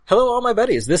Hello, all my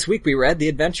buddies. This week we read The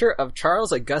Adventure of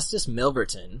Charles Augustus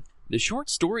Milverton, the short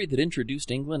story that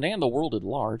introduced England and the world at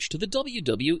large to the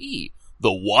WWE,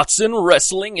 the Watson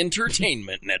Wrestling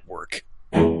Entertainment Network.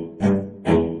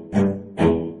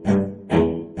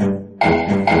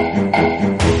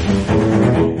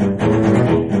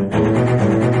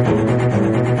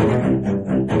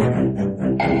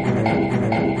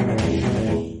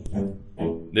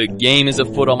 The game is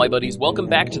afoot, all my buddies. Welcome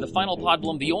back to the Final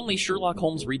Podblum, the only Sherlock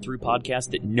Holmes read-through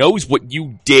podcast that knows what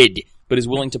you did, but is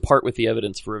willing to part with the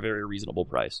evidence for a very reasonable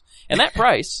price. And that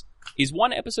price is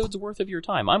one episode's worth of your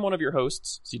time. I'm one of your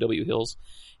hosts, CW Hills,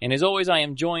 and as always, I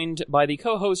am joined by the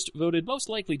co-host voted most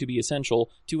likely to be essential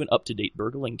to an up-to-date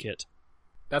burgling kit.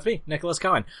 That's me, Nicholas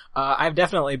Cohen. I've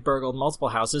definitely burgled multiple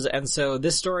houses, and so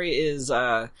this story is,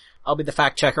 I'll be the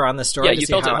fact checker on this story to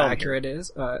see how accurate it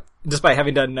is. Despite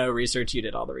having done no research, you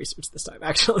did all the research this time,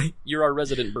 actually. You're our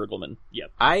resident burglarman.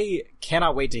 Yep. I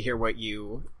cannot wait to hear what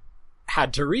you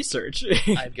had to research.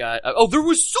 I've got, there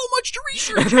was so much to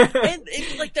research! and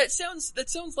like, that sounds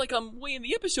like I'm way in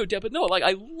the episode depth, but no, like,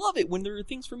 I love it when there are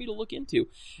things for me to look into.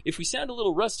 If we sound a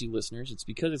little rusty, listeners, it's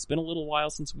because it's been a little while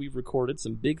since we've recorded.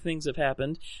 Some big things have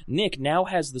happened. Nick now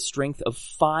has the strength of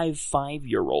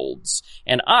 5-5-year-olds,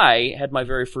 and I had my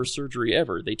very first surgery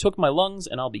ever. They took my lungs,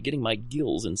 and I'll be getting my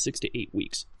gills in 6 to 8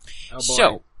 weeks. Oh boy.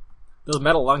 So, those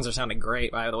metal lungs are sounding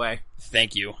great, by the way.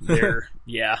 Thank you. They're,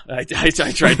 yeah, I tried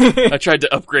to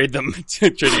upgrade them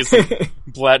to try to get some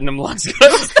platinum lungs. I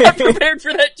was not prepared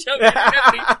for that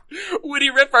joke. Witty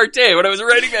repartee. When I was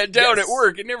writing that down at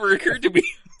work, it never occurred to me.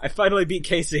 I finally beat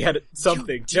Casey at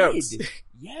something. Jokes.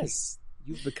 Yes.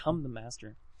 You've become the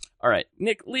master. All right,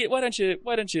 Nick, why don't you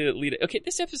lead it? Okay,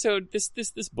 this episode, this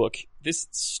book, this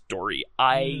story,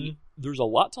 there's a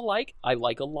lot to like. I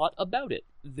like a lot about it.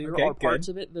 There are parts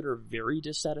of it that are very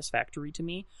dissatisfactory to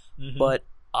me, but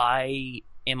I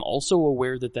am also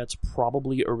aware that that's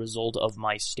probably a result of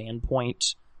my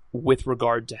standpoint with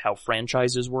regard to how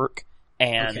franchises work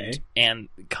and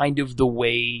kind of the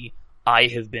way I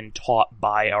have been taught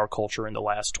by our culture in the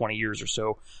last 20 years or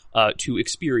so to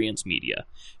experience media.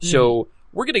 So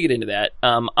we're gonna get into that.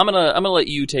 I'm gonna let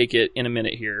you take it in a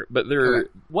minute here, but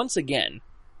once again,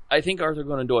 I think Arthur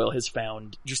Conan Doyle has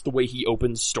found just the way he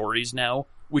opens stories now,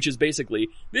 which is basically,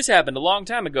 this happened a long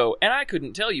time ago, and I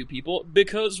couldn't tell you people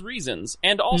because reasons.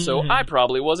 And also, I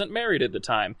probably wasn't married at the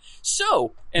time.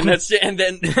 So, and that's it, and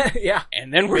then, yeah,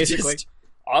 and then we're basically just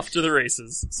off to the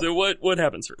races. So what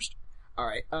happens first?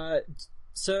 Alright,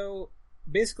 so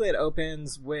basically it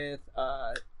opens with,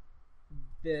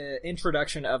 the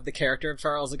introduction of the character of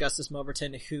Charles Augustus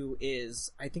Milverton, who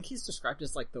is, I think he's described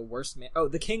as like the worst man,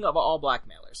 the king of all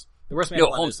blackmailers. The worst man in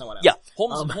London is someone else. Yeah,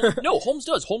 Holmes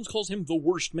does. Holmes calls him the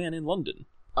worst man in London.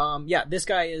 Yeah, this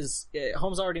guy is,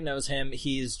 Holmes already knows him.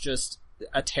 He's just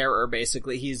a terror,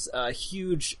 basically. He's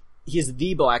he's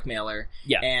the blackmailer.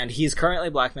 Yeah. And he's currently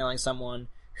blackmailing someone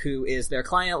who is their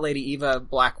client, Lady Eva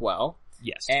Blackwell.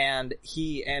 Yes. And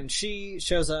she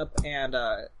shows up and,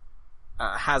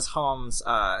 has Holmes,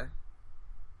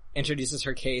 introduces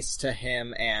her case to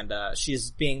him, and,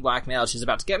 she's being blackmailed, she's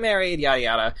about to get married, yada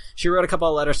yada. She wrote a couple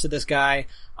of letters to this guy.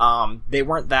 They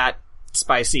weren't that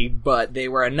spicy, but they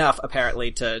were enough,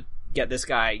 apparently, to get this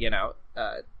guy, to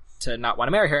not want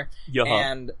to marry her.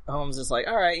 And Holmes is like,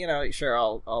 alright, sure,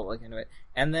 I'll look into it.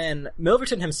 And then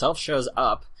Milverton himself shows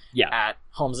up at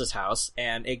Holmes's house,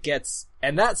 and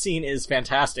that scene is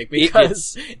fantastic,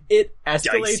 because it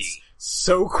escalates dicey.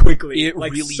 So quickly. It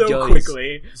really so does.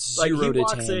 Quickly. 0 to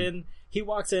 10. He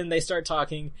walks in, they start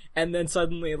talking, and then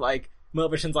suddenly,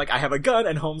 Milverton's like, I have a gun,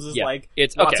 and Holmes is walks in,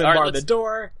 bar the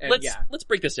door, and let's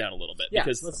break this down a little bit,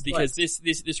 because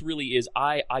this really is,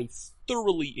 I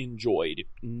thoroughly enjoyed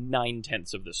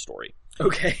 9/10 of this story.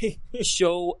 Okay.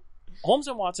 So, Holmes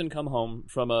and Watson come home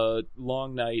from a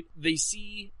long night, they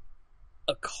see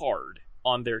a card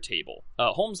on their table.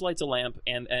 Holmes lights a lamp,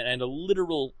 and a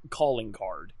literal calling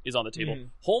card is on the table.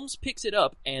 Holmes picks it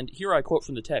up, and here I quote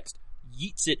from the text,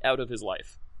 yeets it out of his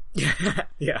life.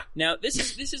 Yeah. Now,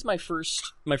 this is my first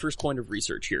point of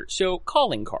research here. So,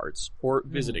 calling cards, or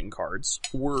visiting cards,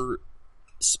 were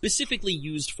specifically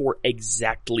used for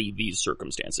exactly these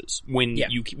circumstances. When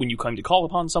you come to call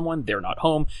upon someone, they're not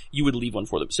home, you would leave one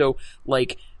for them. So,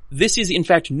 this is, in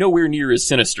fact, nowhere near as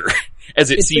sinister as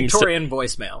it seems. It's Victorian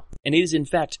voicemail. And it is, in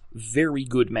fact, very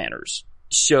good manners.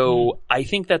 So, I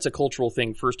think that's a cultural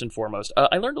thing, first and foremost.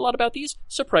 I learned a lot about these.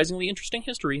 Surprisingly interesting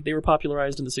history. They were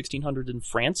popularized in the 1600s in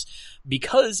France.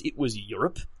 Because it was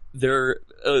Europe, they're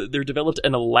developed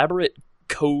an elaborate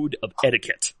code of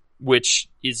etiquette which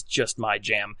is just my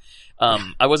jam.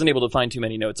 I wasn't able to find too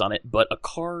many notes on it, but a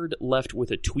card left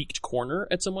with a tweaked corner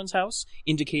at someone's house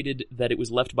indicated that it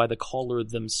was left by the caller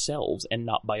themselves and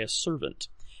not by a servant.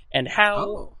 And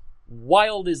how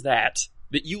wild is that?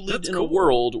 That you lived in a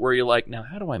world where you're like, now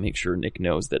how do I make sure Nick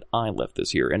knows that I left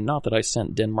this here and not that I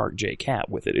sent Denmark J. Cat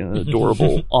with it in an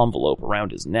adorable envelope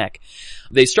around his neck?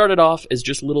 They started off as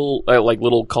just little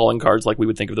calling cards like we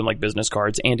would think of them, like business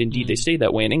cards, and indeed they stayed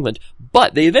that way in England,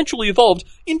 but they eventually evolved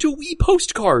into wee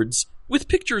postcards with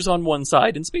pictures on one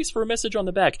side and space for a message on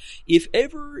the back. If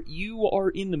ever you are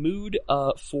in the mood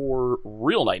for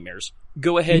real nightmares,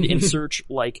 go ahead and search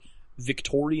like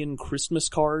Victorian Christmas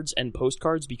cards and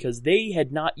postcards, because they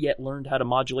had not yet learned how to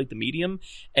modulate the medium,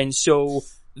 and so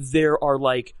there are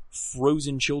like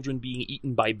frozen children being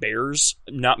eaten by bears.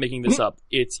 I'm not making this up.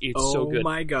 It's so good. Oh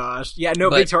my gosh. Yeah, no,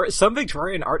 some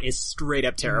Victorian art is straight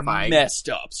up terrifying. Messed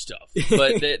up stuff.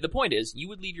 But the point is, you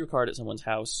would leave your card at someone's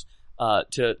house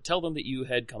to tell them that you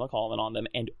had come a-calling on them,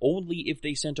 and only if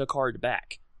they sent a card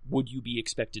back would you be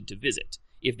expected to visit.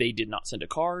 If they did not send a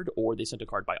card, or they sent a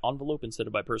card by envelope instead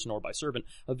of by person or by servant,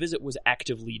 a visit was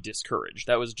actively discouraged.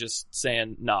 That was just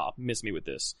saying, nah, miss me with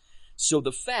this. So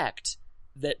the fact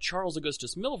that Charles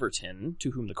Augustus Milverton,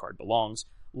 to whom the card belongs,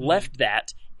 left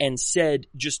that and said,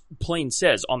 just plain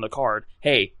says on the card,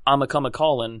 hey, I'm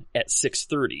a-come-a-callin' at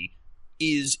 6:30,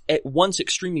 is at once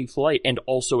extremely polite and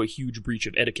also a huge breach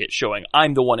of etiquette, showing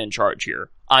I'm the one in charge here.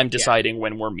 I'm deciding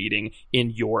when we're meeting in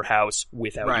your house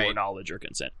without your knowledge or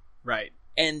consent. Right.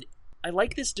 And I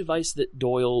like this device that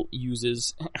Doyle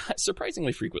uses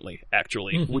surprisingly frequently,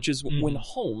 actually, which is when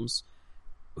Holmes,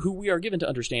 who we are given to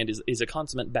understand is a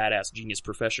consummate badass genius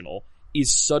professional,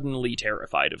 is suddenly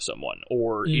terrified of someone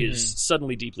or is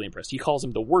suddenly deeply impressed. He calls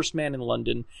him the worst man in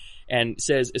London and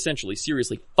says essentially,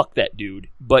 seriously, fuck that dude.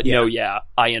 But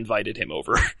I invited him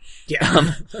over.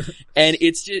 And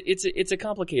it's a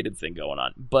complicated thing going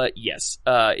on. But yes,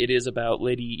 it is about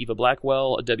Lady Eva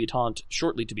Blackwell, a debutante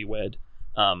shortly to be wed.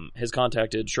 Has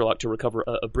contacted Sherlock to recover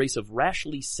a brace of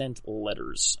rashly sent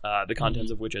letters, the contents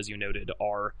of which, as you noted,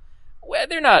 are, well,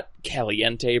 they're not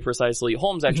caliente precisely.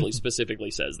 Holmes actually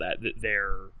specifically says that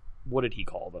they're, what did he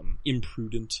call them?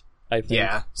 Imprudent, I think.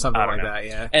 Yeah, something like that,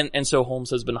 yeah. And so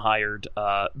Holmes has been hired,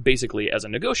 basically as a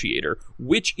negotiator,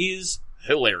 which is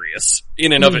hilarious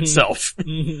in and of itself,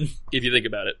 if you think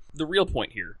about it. The real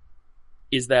point here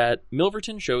is that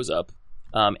Milverton shows up.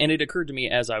 And it occurred to me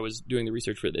as I was doing the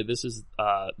research for it, this is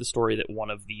the story that one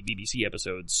of the BBC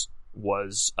episodes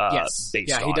was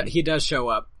based on. He does show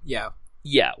up,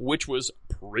 Yeah, which was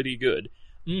pretty good.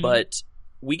 But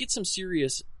we get some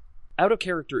serious, out of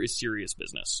character is serious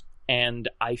business. And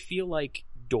I feel like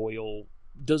Doyle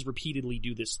does repeatedly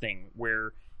do this thing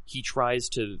where he tries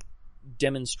to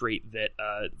demonstrate that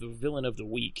the villain of the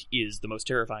week is the most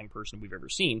terrifying person we've ever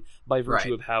seen by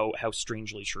virtue of how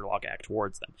strangely Sherlock acts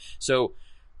towards them. So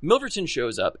Milverton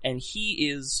shows up, and he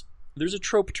is, there's a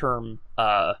trope term,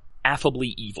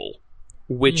 affably evil,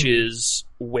 which is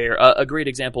where a great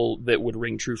example that would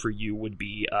ring true for you would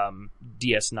be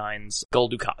DS9's Gul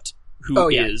Dukat, who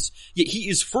he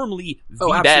is firmly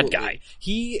the bad guy.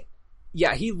 He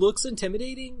looks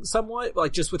intimidating somewhat,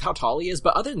 like just with how tall he is,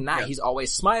 but other than that, he's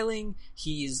always smiling.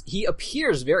 He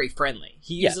appears very friendly.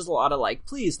 He uses a lot of like,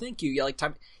 please, thank you.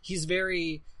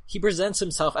 He presents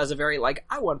himself as a very like,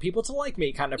 I want people to like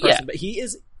me kind of person, but he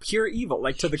is pure evil,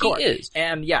 like to the core. He is.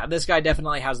 And this guy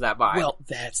definitely has that vibe. Well,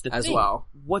 that's the thing. As well.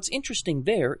 What's interesting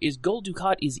there is Gul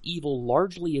Dukat is evil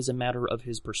largely as a matter of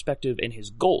his perspective and his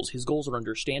goals. His goals are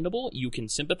understandable. You can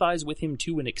sympathize with him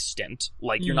to an extent.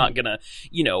 Like, you're not gonna,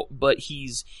 but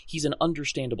he's an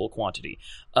understandable quantity.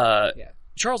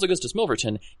 Charles Augustus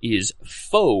Milverton is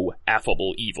faux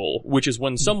affable evil, which is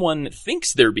when someone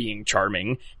thinks they're being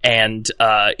charming and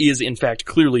is in fact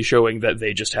clearly showing that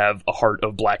they just have a heart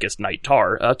of blackest night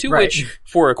tar. Which,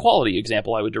 for a quality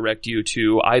example, I would direct you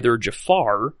to either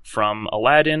Jafar from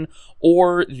Aladdin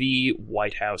or the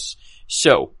White House.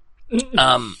 So,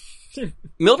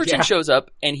 Milverton shows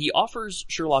up and he offers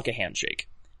Sherlock a handshake.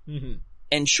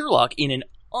 And Sherlock, in an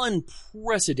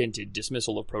unprecedented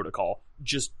dismissal of protocol,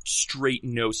 just straight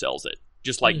no-sells it.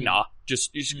 Just like, nah,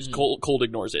 just cold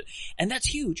ignores it. And that's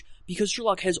huge, because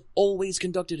Sherlock has always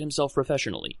conducted himself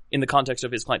professionally in the context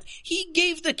of his clients. He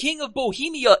gave the King of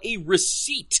Bohemia a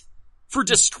receipt for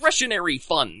discretionary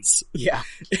funds. Yeah.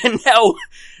 And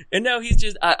now he's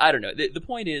just, I don't know. The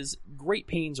point is, great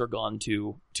pains are gone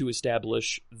to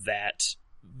establish that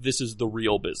this is the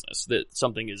real business, that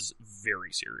something is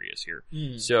very serious here.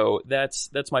 So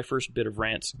that's my first bit of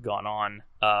rant gone on.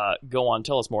 Go on,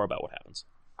 tell us more about what happens.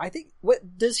 I think,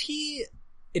 what does he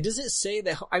Does it say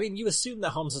that, I mean, you assume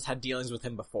that Holmes has had dealings with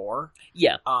him before.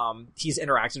 Yeah. He's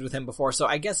interacted with him before, so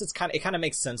I guess it kind of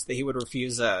makes sense that he would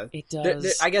refuse It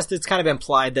does. I guess it's kind of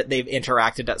implied that they've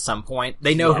interacted at some point.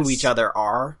 They know who each other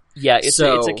are. Yeah, it's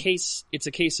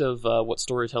a case of what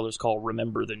storytellers call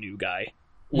remember the new guy.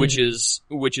 Which is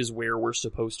where we're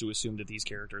supposed to assume that these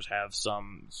characters have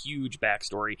some huge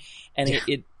backstory, and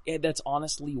it that's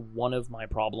honestly one of my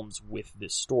problems with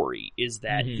this story is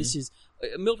that this is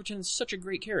Milverton is such a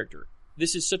great character.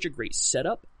 This is such a great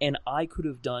setup, and I could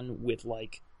have done with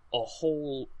like a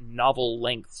whole novel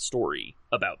length story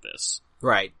about this,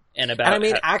 right? And about I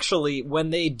mean, actually, when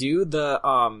they do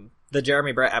the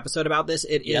Jeremy Brett episode about this,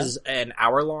 it is an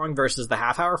hour long versus the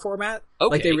half-hour format.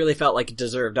 Okay. Like, they really felt like it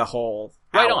deserved a whole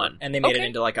right hour, on. and they made it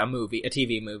into like a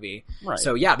TV movie. Right.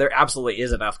 So yeah, there absolutely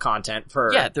is enough content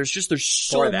for there's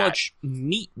so much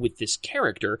meat with this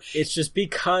character. It's just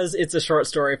because it's a short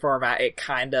story format, it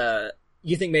kind of,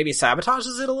 you think maybe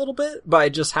sabotages it a little bit by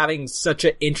just having such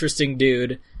an interesting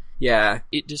dude. Yeah.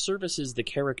 It disservices the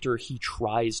character he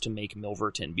tries to make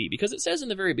Milverton be, because it says in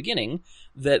the very beginning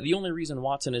that the only reason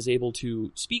Watson is able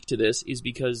to speak to this is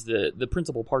because the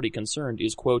principal party concerned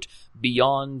is, quote,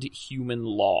 beyond human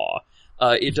law.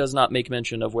 It does not make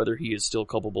mention of whether he is still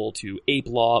culpable to ape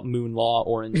law, moon law,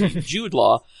 or indeed Jude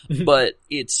law, but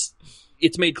it's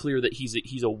made clear that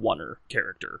he's a oner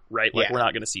character, right? Like, we're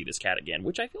not going to see this cat again,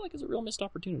 which I feel like is a real missed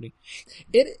opportunity.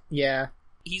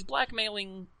 He's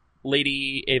blackmailing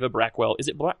Lady Ava Brackwell. Is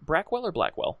it Brackwell or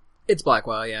Blackwell? It's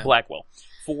Blackwell, yeah. Blackwell.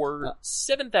 For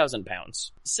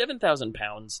 £7,000.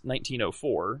 £7,000,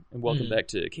 1904. And welcome back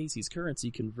to Casey's Currency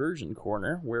Conversion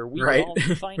Corner, where we all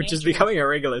financial which is becoming a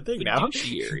regular thing now.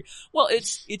 Well,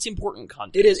 it's important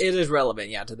context. It is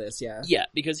relevant, to this, yeah. Yeah,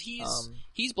 because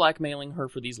he's blackmailing her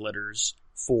for these letters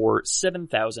for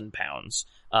 £7,000 in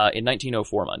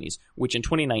 1904 monies, which in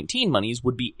 2019 monies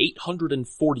would be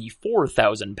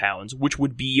 £844,000, which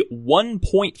would be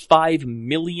 $1.5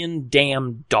 million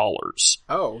damn dollars.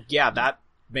 Oh, yeah, that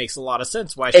makes a lot of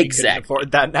sense why she couldn't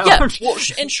afford that now. Yeah, well,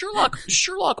 and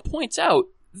Sherlock points out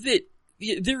that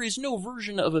there is no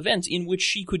version of events in which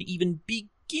she could even begin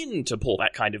to pull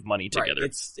that kind of money together. Right,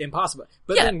 it's impossible.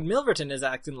 But then Milverton is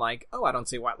acting like, oh, I don't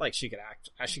see why. Like, she could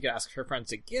ask her friends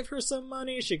to give her some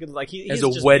money. She could, like, he's as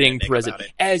a wedding present.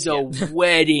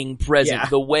 Wedding present. Yeah.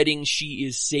 The wedding she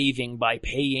is saving by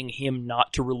paying him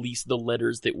not to release the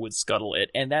letters that would scuttle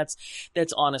it. And that's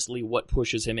honestly what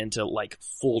pushes him into, like,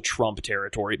 full Trump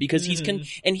territory, because he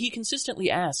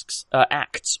consistently acts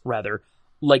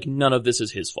like none of this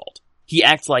is his fault. He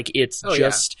acts like it's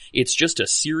just a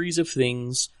series of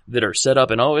things that are set up,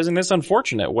 and isn't this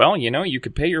unfortunate? Well, you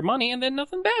could pay your money and then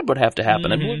nothing bad would have to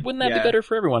happen, and wouldn't that be better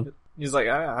for everyone? He's like,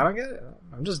 I don't get it.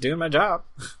 I'm just doing my job.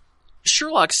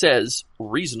 Sherlock says,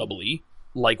 reasonably,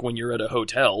 like when you're at a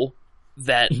hotel,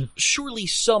 that surely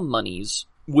some monies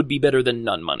would be better than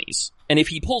none monies. And if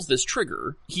he pulls this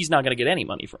trigger, he's not going to get any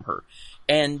money from her.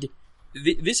 And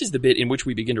this is the bit in which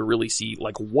we begin to really see,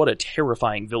 like, what a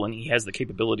terrifying villain he has the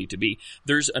capability to be.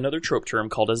 There's another trope term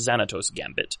called a Xanatos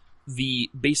gambit, the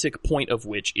basic point of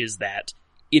which is that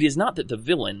it is not that the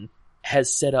villain has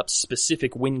set up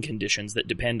specific win conditions that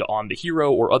depend on the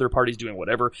hero or other parties doing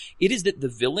whatever. It is that the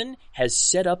villain has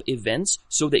set up events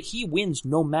so that he wins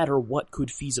no matter what could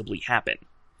feasibly happen.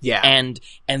 Yeah. And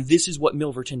this is what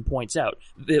Milverton points out,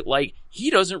 that, like, he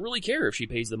doesn't really care if she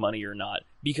pays the money or not,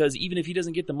 because even if he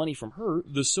doesn't get the money from her,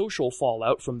 the social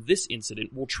fallout from this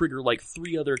incident will trigger, like,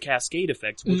 3 other cascade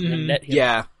effects, which will net him.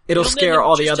 Yeah. It'll scare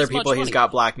all the other people he's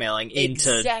got blackmailing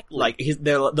into, like,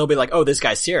 they'll be like, oh, this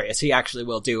guy's serious. He actually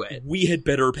will do it. We had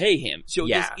better pay him. So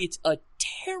it's a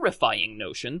terrifying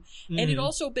notion, and it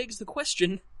also begs the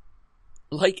question,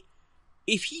 like,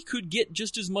 if he could get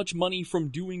just as much money from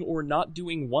doing or not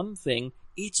doing one thing,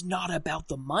 it's not about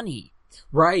the money.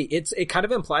 Right. It kind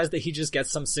of implies that he just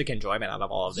gets some sick enjoyment out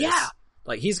of all of this. Yeah.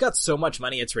 Like, he's got so much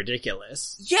money, it's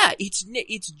ridiculous. Yeah, it's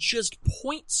just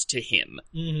points to him.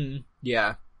 Mm-hmm.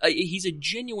 Yeah. He's a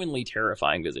genuinely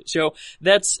terrifying visit. So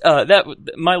that's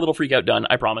my little freak out done,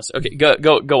 I promise. Okay, go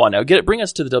on now. Bring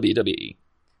us to the WWE.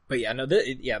 But yeah, no,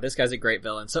 this guy's a great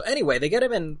villain. So anyway, they get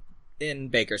him in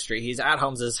Baker Street. He's at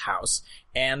Holmes's house,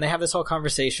 and they have this whole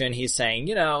conversation. He's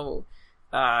saying,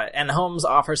 and Holmes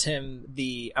offers him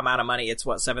the amount of money. It's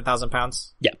what,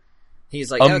 £7,000? Yeah.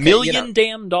 He's like, $1 million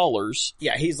damn dollars.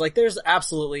 Yeah, he's like, there's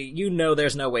absolutely,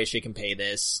 there's no way she can pay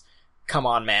this. Come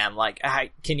on, man. Like,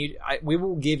 we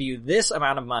will give you this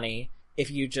amount of money if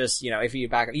you just, if you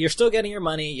back up. You're still getting your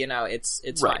money, it's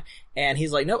right. Fine. And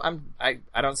he's like, nope, I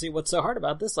don't see what's so hard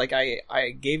about this. Like, I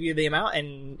gave you the amount,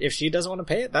 and if she doesn't want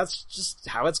to pay it, that's just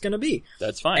how it's gonna be.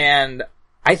 That's fine. And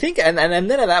I think, and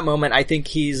then at that moment, I think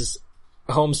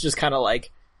Holmes just kind of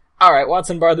like, all right,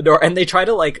 Watson, bar the door. And they try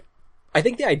to like, I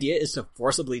think the idea is to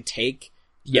forcibly take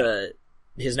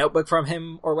his notebook from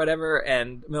him or whatever.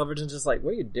 And Milverton's just like,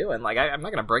 what are you doing? Like, I'm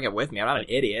not going to bring it with me. I'm not an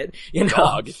idiot, you know?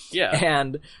 Dog. Yeah.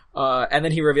 And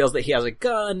then he reveals that he has a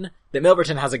gun, that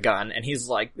Milverton has a gun, and he's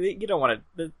like, you don't want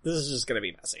to, this is just going to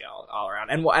be messy all around.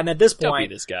 And at this Don't point,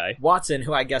 be this guy. Watson,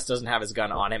 who I guess doesn't have his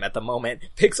gun on him at the moment,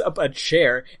 picks up a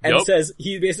chair and says,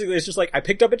 he basically is just like, I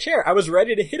picked up a chair. I was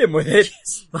ready to hit him with it.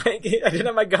 Like, I didn't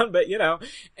have my gun, but you know,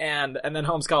 and then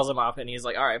Holmes calls him off and he's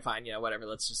like, all right, fine, you know, whatever,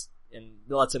 lets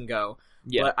him go.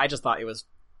 Yeah. But I just thought it was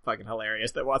fucking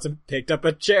hilarious that Watson picked up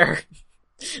a chair.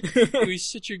 It was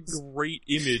such a great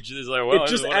image. It's like, well, it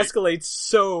just escalates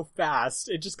so fast.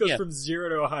 It just goes from 0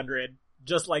 to 100,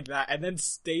 just like that, and then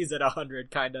stays at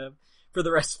 100, kind of, for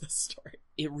the rest of the story.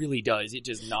 It really does. It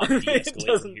does not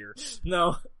de-escalate from here.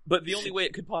 No. But the only way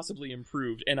it could possibly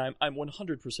improve, and I'm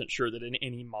 100% sure that in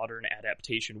any modern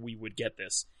adaptation we would get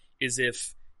this, is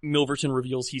if Milverton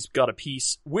reveals he's got a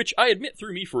piece, which I admit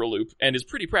threw me for a loop, and is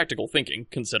pretty practical thinking,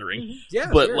 considering. Mm-hmm. Yeah,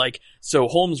 but, sure. like, so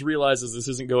Holmes realizes this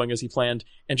isn't going as he planned,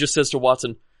 and just says to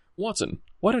Watson,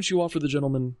 why don't you offer the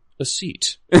gentleman a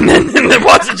seat? And then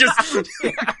Watson just...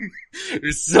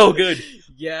 It's so good.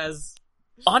 Yes.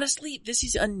 Honestly, this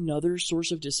is another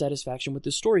source of dissatisfaction with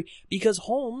this story, because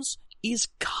Holmes is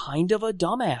kind of a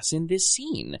dumbass in this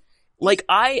scene. Like,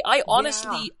 I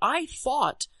honestly, I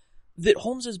thought that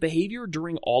Holmes's behavior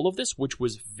during all of this, which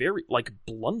was very, like,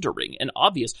 blundering and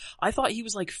obvious, I thought he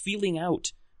was, like, feeling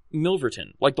out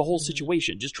Milverton, like, the whole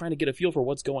situation, just trying to get a feel for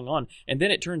what's going on. And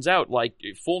then it turns out, like,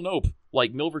 full nope,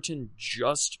 like, Milverton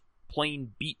just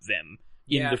plain beat them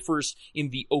in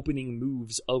the opening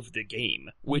moves of the game,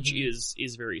 which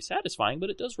is very satisfying, but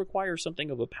it does require something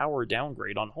of a power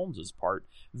downgrade on Holmes's part,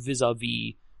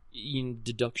 vis-a-vis in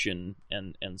deduction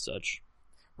and such.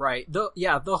 Right.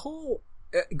 The whole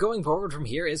going forward from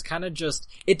here is kind of just,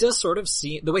 it does sort of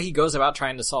seem, the way he goes about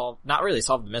trying to not really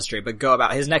solve the mystery, but go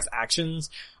about his next actions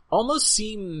almost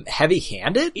seem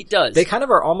heavy-handed. It does. They kind of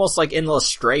are almost like in the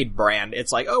Lestrade brand.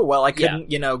 It's like, oh, well, I couldn't,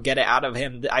 get it out of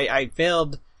him. I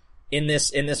failed in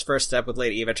this first step with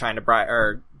Lady Eva trying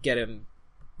to get him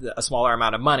a smaller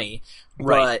amount of money.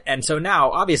 Right. And so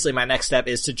now, obviously, my next step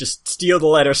is to just steal the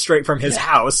letter straight from his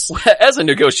house. As a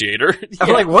negotiator.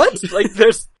 I'm like, what? Like,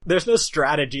 there's no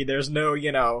strategy. There's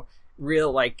no,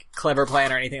 real, like, clever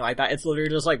plan or anything like that. It's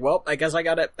literally just like, well, I guess I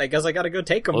gotta go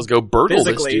take him. Let's go burgle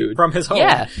this dude from his home.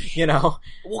 Yeah. Well,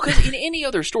 cause in any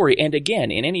other story, and again,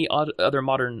 in any other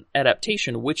modern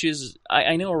adaptation, which is,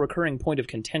 I know, a recurring point of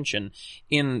contention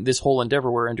in this whole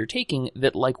endeavor we're undertaking,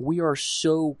 that, like, we are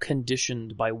so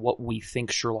conditioned by what we think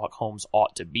Sherlock Holmes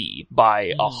ought to be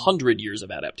by 100 years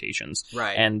of adaptations.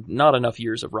 Right. And not enough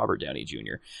years of Robert Downey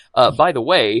Jr. By the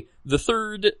way, the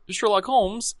third Sherlock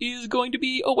Holmes is going to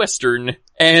be a Western.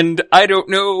 And I don't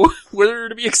know whether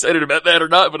to be excited about that or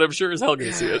not, but I'm sure as hell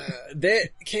gonna see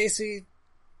it. Casey.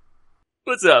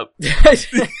 What's up?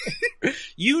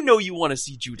 You know you want to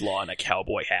see Jude Law in a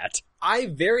cowboy hat. I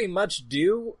very much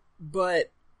do,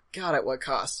 but God, at what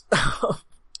cost? I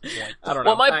don't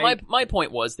know. Well, my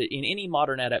point was that in any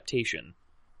modern adaptation,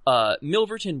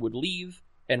 Milverton would leave,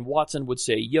 and Watson would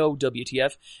say, yo,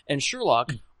 WTF, and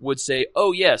Sherlock would say,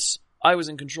 oh yes, I was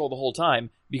in control the whole time,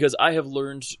 because I have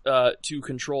learned to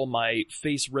control my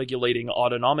face-regulating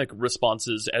autonomic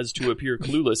responses as to appear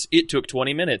clueless. It took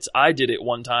 20 minutes. I did it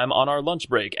one time on our lunch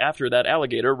break after that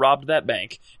alligator robbed that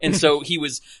bank. And so he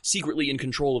was secretly in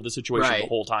control of the situation the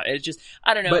whole time. It's just,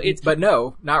 I don't know. But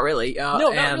no, not really.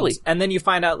 No, not really. And then you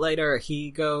find out later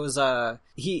he goes,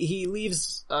 he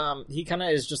leaves, he kind of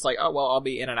is just like, oh, well, I'll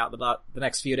be in and out the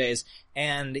next few days.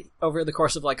 And over the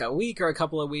course of like a week or a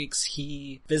couple of weeks,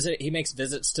 he makes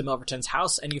visits to Milverton's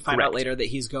house, and you find out later that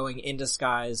he's going in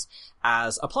disguise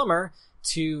as a plumber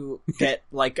to get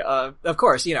like, of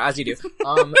course, as you do.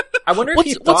 I wonder if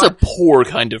he thought... What's a poor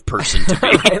kind of person to be?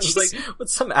 It's like,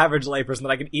 what's some average layperson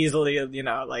that I could easily,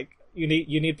 like, you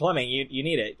need plumbing, you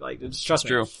need it. Like, just trust me.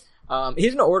 True. He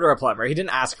didn't order a plumber. He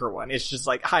didn't ask for one. It's just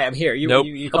like, hi, I'm here. Nope.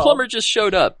 You a plumber just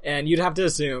showed up. And you'd have to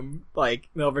assume, like,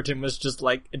 Milverton was just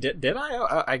like, did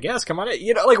I? I guess, come on.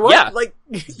 Like, what? Yeah. Like,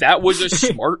 that was a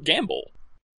smart gamble.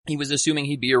 He was assuming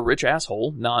he'd be a rich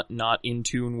asshole, not in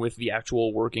tune with the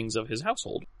actual workings of his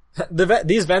household.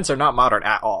 These vents are not modern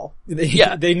at all.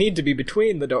 They need to be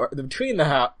between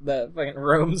the fucking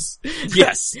rooms.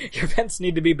 Yes. Your vents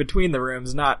need to be between the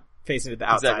rooms, not facing to the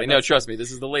outside. Exactly. No, trust me.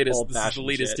 This is the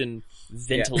latest in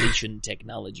ventilation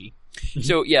technology.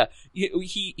 So yeah,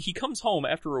 he comes home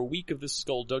after a week of this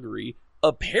skullduggery,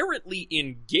 apparently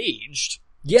engaged,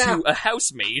 to a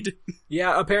housemaid.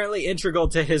 Yeah, apparently integral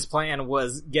to his plan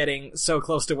was getting so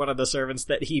close to one of the servants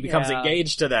that he becomes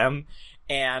engaged to them,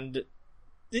 and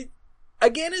it,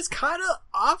 again, is kind of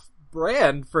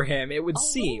off-brand for him, it would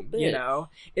seem, you know?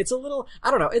 It's a little,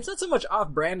 I don't know, it's not so much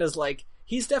off-brand as, like,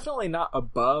 he's definitely not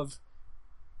above,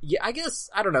 I guess,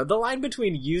 I don't know, the line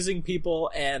between using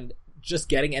people and just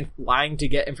getting and lying to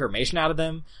get information out of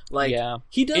them, like,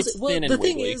 he does it. Well, the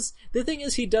thing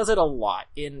is he does it a lot.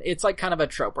 It's like kind of a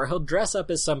trope where he'll dress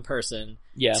up as some person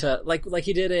to, like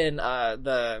he did in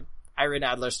the Irene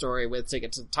Adler story to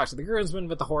get to talk to the groomsmen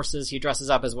with the horses. He dresses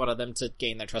up as one of them to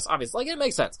gain their trust. Obviously, like, it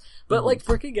makes sense. But like,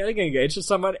 freaking getting engaged to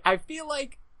someone, I feel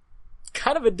like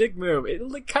kind of a dick move. It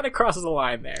like kind of crosses the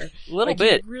line there. A little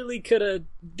bit. Really could have.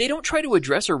 They don't try to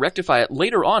address or rectify it.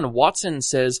 Later on, Watson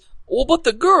says, "Oh, but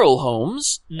the girl,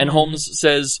 Holmes." And Holmes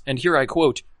says, and here I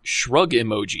quote, "shrug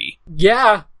emoji."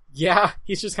 Yeah.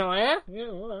 He's just kind of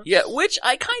like, whatever. Yeah, which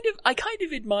I kind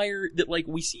of admire that, like,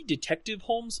 we see Detective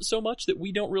Holmes so much that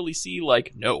we don't really see,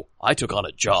 like, no, I took on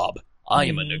a job. I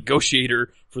am a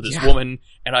negotiator for this woman,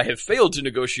 and I have failed to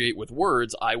negotiate with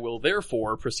words. I will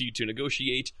therefore proceed to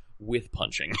negotiate with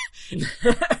punching.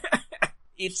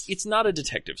 It's not a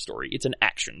detective story. It's an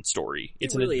action story.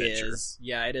 It's an adventure. Is.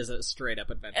 Yeah, it is a straight up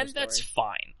adventure and story. That's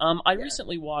fine. I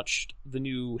recently watched the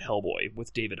new Hellboy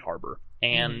with David Harbour,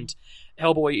 and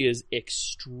Hellboy is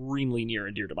extremely near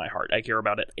and dear to my heart. I care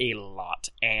about it a lot.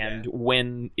 And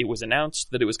when it was announced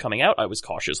that it was coming out, I was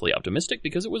cautiously optimistic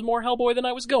because it was more Hellboy than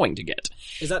I was going to get.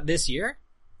 Is that this year?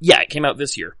 Yeah, it came out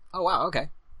this year. Oh, wow, okay.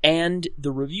 And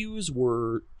the reviews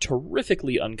were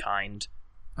terrifically unkind.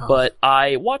 But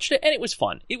I watched it, and it was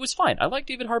fun. It was fine. I like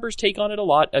David Harbour's take on it a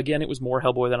lot. Again, it was more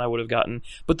Hellboy than I would have gotten.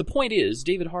 But the point is,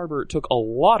 David Harbour took a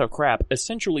lot of crap,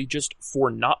 essentially just for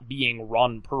not being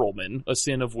Ron Perlman, a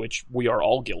sin of which we are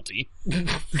all guilty.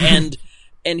 and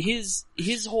his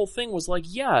whole thing was like,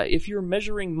 yeah, if you're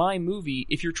measuring my movie,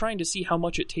 if you're trying to see how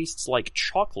much it tastes like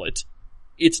chocolate,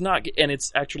 it's not, and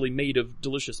it's actually made of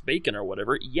delicious bacon or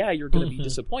whatever, yeah, you're going to be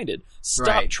disappointed.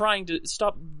 Stop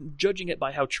judging it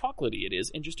by how chocolatey it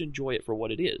is and just enjoy it for what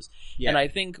it is. Yeah. And I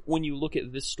think when you look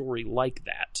at this story like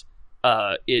that,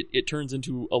 it turns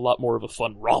into a lot more of a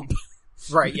fun romp.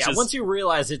 Right, yeah. Once you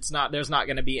realize there's not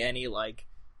going to be any, like,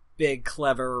 big,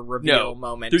 clever reveal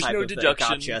moment there's type no of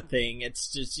deduction. gotcha thing.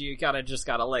 It's just, you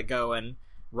gotta let go and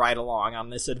ride along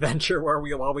on this adventure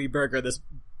while we burger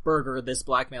this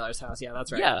blackmailer's house. Yeah,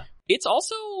 that's right. Yeah. It's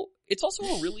also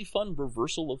a really fun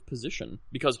reversal of position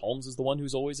because Holmes is the one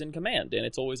who's always in command and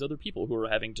it's always other people who are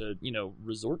having to,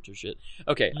 resort to shit.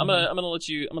 Okay, I'm going to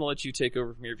let you take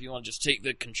over from here if you want to just take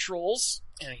the controls.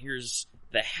 And here's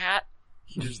the hat.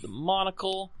 Here's the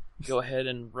monocle. Go ahead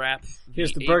and wrap.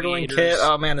 Here's the burgling kit.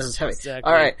 Oh man, this is heavy.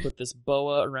 Exactly. All right. Put this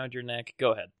boa around your neck.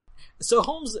 Go ahead. So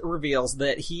Holmes reveals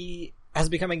that he has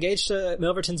become engaged to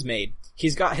Milverton's maid.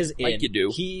 He's got his inn. Like you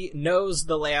do. He knows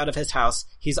the layout of his house.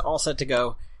 He's all set to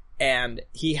go, and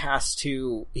he has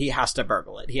to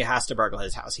burgle it. He has to burgle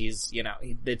his house. It's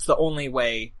the only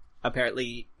way.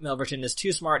 Apparently, Milverton is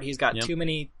too smart. He's got too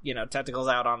many, tentacles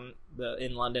out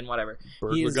in London, whatever.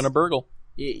 We're gonna burgle.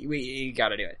 We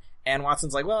gotta do it. And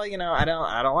Watson's like, well, I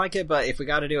don't like it, but if we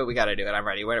gotta do it, we gotta do it. I'm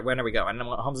ready. When are we going? And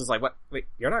Holmes is like, what? Wait,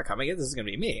 you're not coming? This is gonna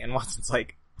be me. And Watson's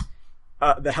like,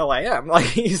 the hell I am. Like,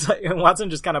 he's like, and Watson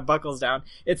just kind of buckles down.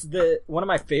 It's one of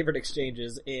my favorite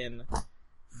exchanges in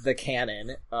the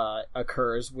canon,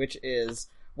 occurs, which is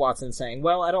Watson saying,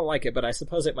 well, I don't like it, but I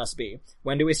suppose it must be.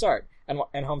 When do we start?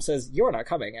 And Holmes says, you're not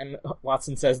coming. And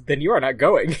Watson says, then you are not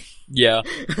going. Yeah.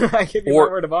 I give you my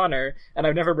word of honor, and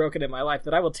I've never broken in my life,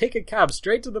 that I will take a cab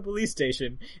straight to the police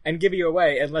station and give you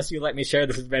away unless you let me share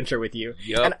this adventure with you.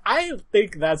 Yep. And I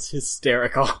think that's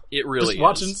hysterical. It really just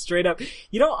Watson straight up.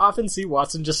 You don't often see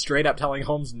Watson just straight up telling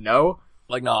Holmes no.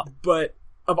 Like, nah. But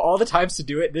of all the times to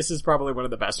do it, this is probably one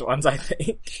of the best ones, I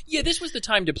think. Yeah, this was the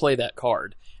time to play that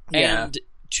card. Yeah. And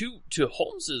to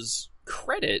Holmes's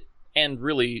credit, and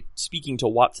really speaking to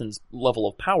Watson's level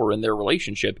of power in their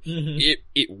relationship,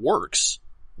 it works,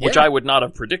 which I would not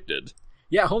have predicted.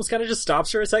 Yeah, Holmes kind of just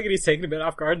stops for a second, he's taken a bit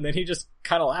off guard, and then he just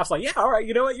kind of laughs like, yeah, alright,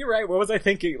 you know what, you're right, what was I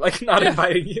thinking? Like, not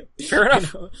inviting you. Fair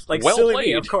enough. Like, well silly played.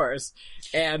 me, of course.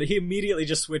 And he immediately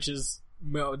just switches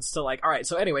modes to like, alright,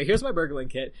 so anyway, here's my burgling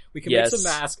kit, we can make some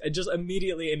masks. It just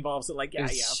immediately involves it like,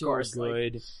 of course.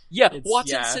 Good. Like, yeah,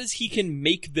 Watson says he can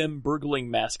make them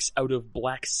burgling masks out of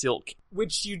black silk.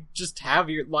 Which you just have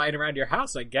lying around your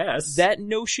house, I guess. That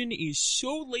notion is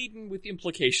so laden with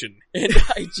implication, and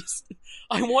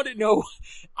I want to know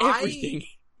everything.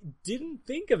 I didn't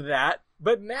think of that,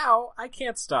 but now I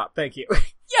can't stop, thank you.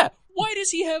 Yeah, Why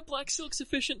does he have black silk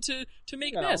sufficient to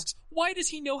make masks? Why does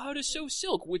he know how to sew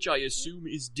silk, which I assume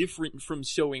is different from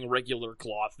sewing regular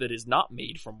cloth that is not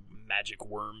made from magic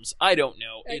worms? I don't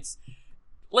know. It's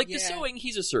like the sewing,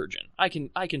 he's a surgeon. I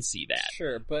can see that.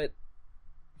 Sure, but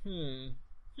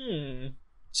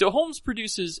So Holmes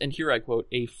produces, and here I quote,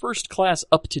 a first-class,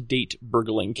 up-to-date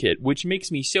burgling kit, which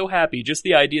makes me so happy. Just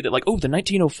the idea that, like, oh, the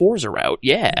 1904s are out.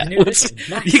 Yeah. Nice.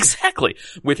 Exactly.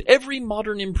 With every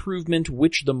modern improvement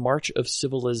which the march of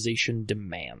civilization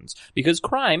demands. Because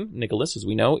crime, Nicholas, as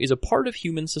we know, is a part of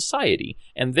human society,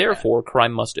 and therefore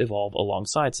crime must evolve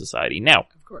alongside society. Now,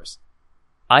 of course,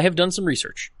 I have done some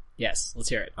research. Yes, let's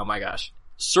hear it. Oh my gosh.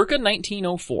 Circa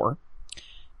 1904,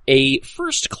 a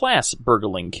first-class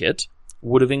burgling kit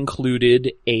would have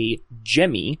included a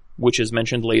jemmy, which is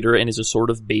mentioned later and is a sort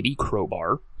of baby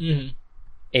crowbar,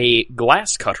 a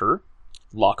glass cutter,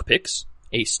 lockpicks,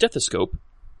 a stethoscope,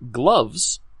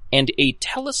 gloves, and a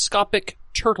telescopic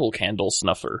turtle candle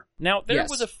snuffer. Now, there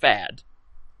was a fad.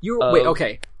 Wait,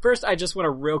 okay. First, I just want to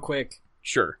real quick...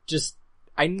 Sure.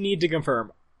 I need to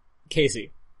confirm.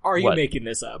 Casey, are you making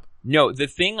this up? No, the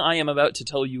thing I am about to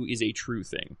tell you is a true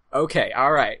thing. Okay,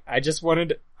 alright.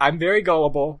 I'm very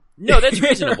gullible. No, that's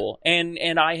reasonable.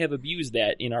 and I have abused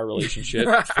that in our relationship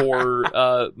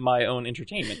for my own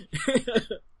entertainment.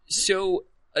 So,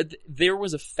 there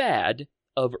was a fad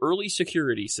of early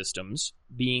security systems,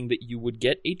 being that you would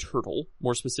get a turtle,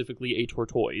 more specifically a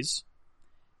tortoise.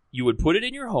 You would put it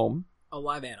in your home. A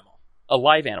live animal.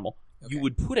 Okay. You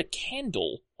would put a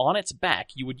candle on its back.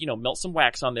 You would, melt some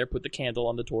wax on there, put the candle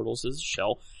on the tortoise's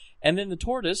shell, and then the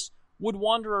tortoise would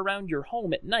wander around your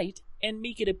home at night and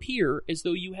make it appear as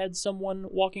though you had someone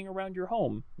walking around your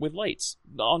home with lights,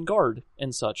 on guard,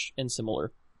 and such, and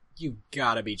similar. You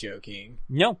gotta be joking.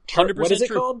 No, 100% What is it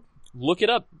true. called? Look it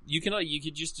up. You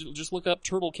could just look up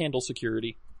turtle candle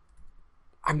security.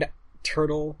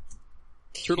 Turtle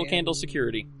candle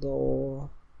security.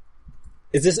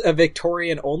 Is this a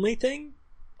Victorian only thing?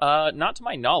 Not to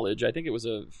my knowledge. I think it was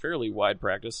a fairly wide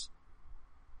practice.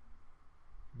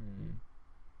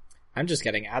 I'm just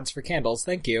getting ads for candles.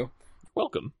 Thank you.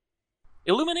 Welcome.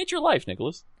 Illuminate your life,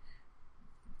 Nicholas.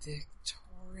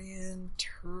 Victorian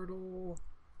turtle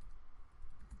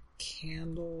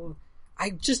candle.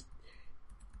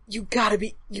 You gotta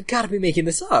be making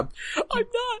this up. I'm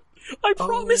not. I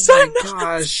promise I'm not. Oh my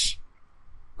gosh.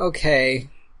 Okay.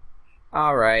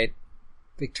 Alright.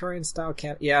 Victorian style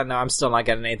candle. Yeah, no, I'm still not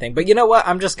getting anything. But you know what?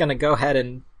 I'm just gonna go ahead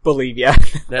and believe you.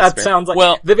 That fair. Sounds like...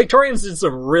 Well, the Victorians did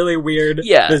some really weird,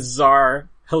 bizarre,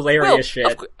 hilarious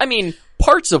shit.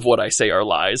 Parts of what I say are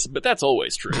lies, but that's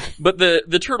always true. But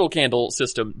the turtle candle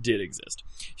system did exist.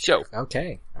 So,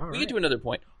 okay. All right. We get to another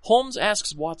point. Holmes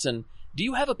asks Watson, do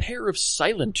you have a pair of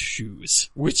silent shoes?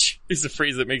 Which is a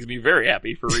phrase that makes me very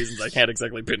happy for reasons I can't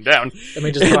exactly pin down. Let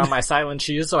me just put on my silent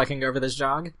shoes so I can go over this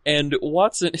jog. And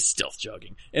Watson is stealth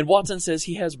jogging. And Watson says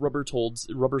he has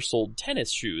rubber-soled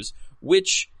tennis shoes,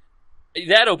 which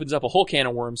that opens up a whole can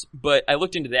of worms, but I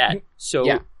looked into that.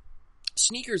 So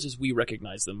sneakers as we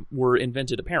recognize them were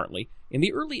invented apparently in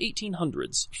the early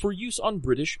 1800s for use on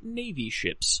British Navy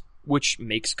ships. Which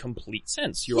makes complete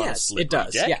sense. You're on a slippery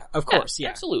deck. Yeah, of course, yeah.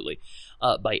 Absolutely.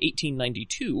 By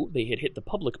 1892, they had hit the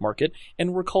public market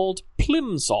and were called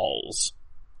plimsolls,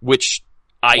 which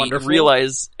I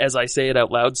realize, as I say it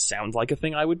out loud, sounds like a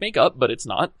thing I would make up, but it's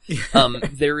not.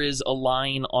 There is a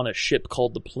line on a ship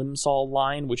called the Plimsoll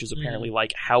line, which is apparently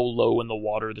like how low in the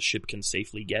water the ship can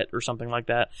safely get or something like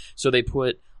that. So they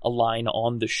put a line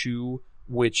on the shoe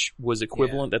which was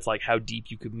equivalent. That's like how deep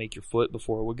you could make your foot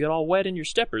before it would get all wet in your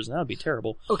steppers, and that would be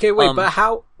terrible. Okay, wait, but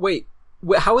how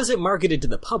is it marketed to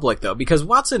the public, though? Because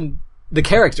Watson, the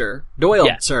character, Doyle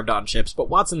served on ships, but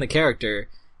Watson, the character,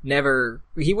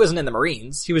 he wasn't in the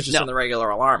Marines. He was just in the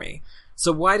regular army.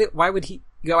 So why would he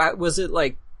go out? Was it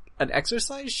like an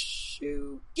exercise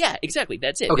shoe? Yeah, exactly.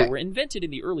 That's it. Okay. They were invented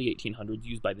in the early 1800s,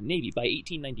 used by the Navy. By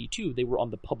 1892, they were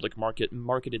on the public market,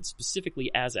 marketed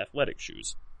specifically as athletic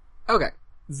shoes. Okay.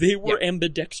 They were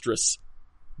ambidextrous.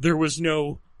 There was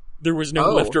no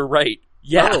left or right.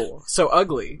 Yeah. Oh, so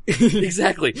ugly.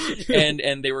 Exactly.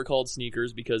 And they were called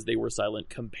sneakers because they were silent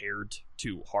compared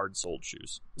to hard-soled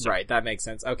shoes. So. Right, that makes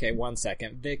sense. Okay, 1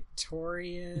 second.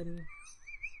 Victorian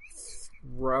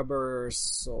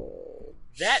rubber-soled.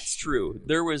 That's true.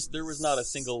 There was not a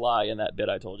single lie in that bit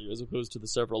I told you, as opposed to the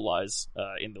several lies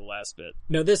in the last bit.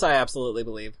 No, this I absolutely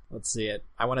believe. Let's see it.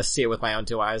 I want to see it with my own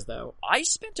 2 eyes, though. I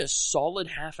spent a solid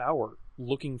half hour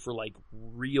looking for, like,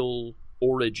 real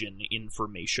origin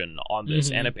information on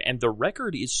this, and the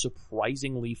record is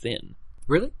surprisingly thin.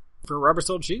 Really? For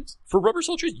rubber-soled shoes? For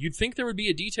rubber-soled shoes, you'd think there would be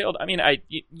a detailed. I mean, I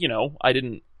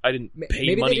didn't pay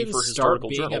Maybe money they didn't for start historical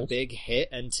being journals. a big hit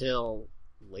until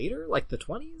later, like the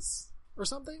 20s or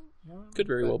something. Could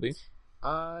very well be.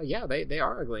 Yeah, they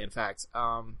are ugly, in fact.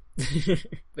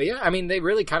 But yeah, I mean, they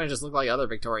really kind of just look like other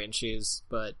Victorian shoes.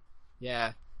 But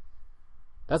yeah,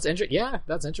 that's interesting. Yeah,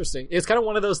 that's interesting. It's kind of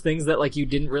one of those things that like you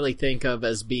didn't really think of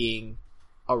as being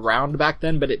around back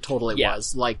then, but it totally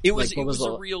was. Like it was. Like, it was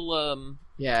a real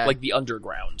yeah, like the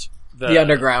underground. The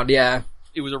underground. Yeah,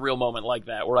 it was a real moment like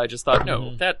that where I just thought,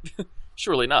 no, that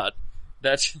surely not.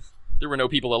 That there were no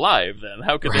people alive then.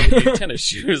 How could they make tennis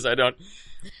shoes? I don't.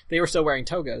 They were still wearing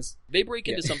togas. They break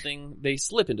into something. They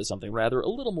slip into something rather a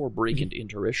little more break and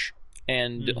enter-ish.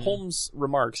 And Holmes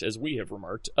remarks, as we have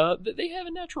remarked, that they have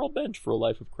a natural bent for a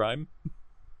life of crime.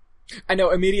 I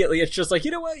know, immediately it's just like,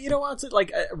 you know what, Watson,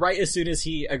 like, right as soon as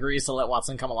he agrees to let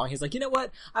Watson come along, he's like, you know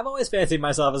what, I've always fancied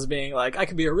myself as being, like, I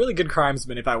could be a really good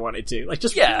crimesman if I wanted to. Like,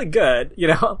 just really good, you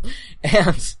know?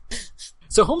 And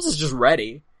so Holmes is just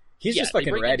ready. He's just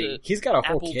fucking ready. He's got a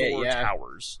whole kit,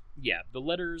 Towers. Yeah, the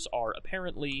letters are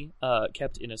apparently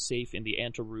kept in a safe in the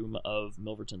anteroom of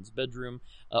Milverton's bedroom.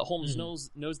 Holmes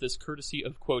knows this courtesy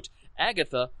of, quote,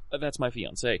 Agatha, that's my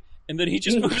fiancée. And then he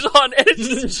just moves on,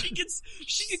 and she gets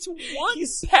one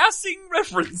passing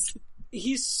reference.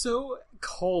 He's so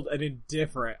cold and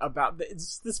indifferent about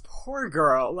this poor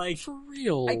girl. Like, for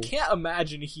real. I can't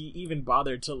imagine he even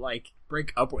bothered to, like,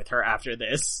 break up with her after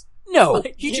this. No,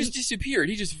 like, he just disappeared.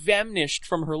 He just vanished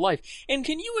from her life. And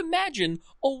can you imagine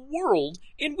a world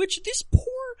in which this poor,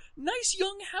 nice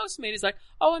young housemaid is like,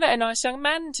 oh, I met a nice young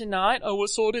man tonight. Oh, what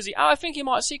sort is he? Oh, I think he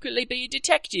might secretly be a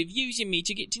detective using me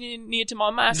to get near to my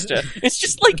master. It's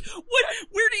just like, what?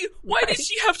 Why did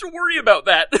she have to worry about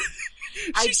that?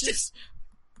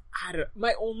 I don't.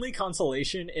 My only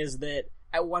consolation is that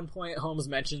at one point Holmes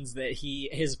mentions that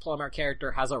his plumber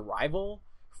character has a rival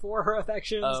for her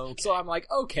affections. Okay. So I'm like,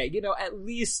 okay, you know, at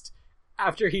least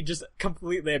after he just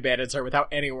completely abandons her without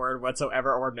any word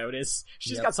whatsoever or notice,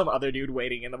 she's got some other dude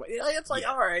waiting in the way. It's like,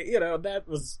 all right, you know, that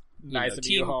was nice of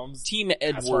you, Holmes. Team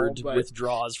Edward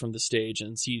withdraws from the stage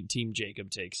and Team Jacob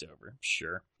takes over.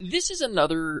 Sure. This is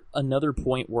another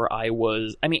point where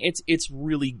it's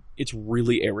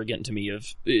really arrogant to me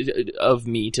of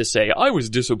me to say I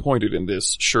was disappointed in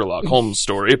this Sherlock Holmes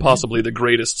story, possibly the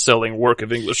greatest selling work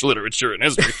of English literature in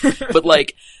history. But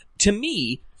like, to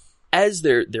me, as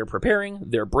they're preparing,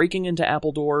 they're breaking into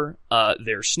Appledore,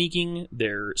 they're sneaking,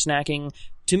 they're snacking.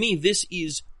 To me, this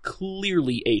is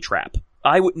clearly a trap.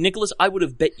 Nicholas, I would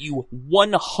have bet you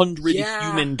 100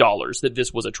 human dollars that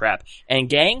this was a trap. And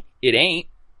gang, it ain't.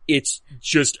 It's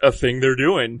just a thing they're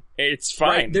doing. It's fine.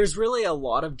 Right. There's really a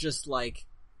lot of just like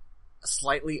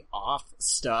slightly off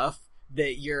stuff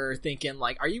that you're thinking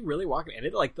like, are you really walking in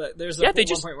it? Like there's one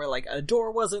point where like a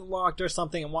door wasn't locked or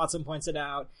something and Watson points it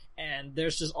out and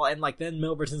there's just all, and like then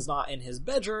Milverton's not in his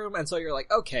bedroom and so you're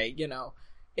like, okay, you know,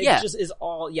 it just is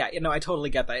all, you know, I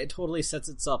totally get that. It totally sets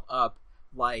itself up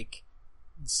like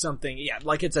something,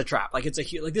 like it's a trap, like it's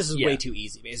like this is way too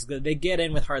easy. Basically, they get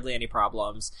in with hardly any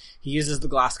problems. He uses the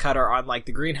glass cutter on like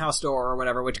the greenhouse door or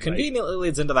whatever, which conveniently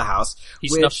leads into the house. He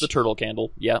snuffs the turtle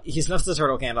candle. Yeah, he snuffs the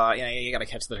turtle candle. You know, you gotta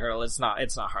catch the turtle. It's not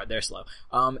hard. They're slow.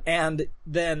 And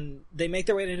then they make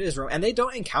their way into his room, and they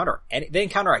don't encounter any. They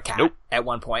encounter a cat at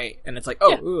one point, and it's like,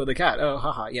 ooh, the cat. Oh,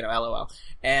 haha, you know, LOL.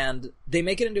 And they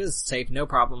make it into his safe, no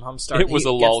problem. Holmes starts. It was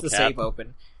a lol gets the cat. safe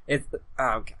open. It's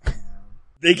okay.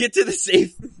 They get to the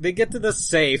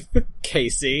safe.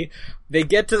 Casey. They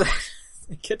get to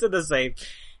the safe.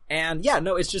 And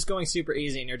it's just going super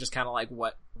easy and you're just kind of like,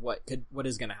 what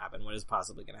is gonna happen? What is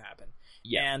possibly gonna happen?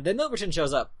 Yeah. And then Milverton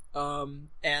shows up,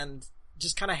 and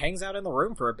just kind of hangs out in the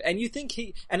room for a bit. And you think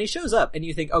he shows up and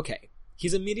you think, okay,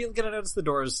 he's immediately gonna notice the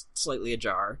door's slightly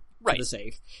ajar to the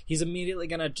safe. He's immediately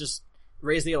gonna just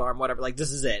raise the alarm, whatever, like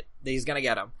this is it. He's gonna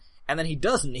get him. And then he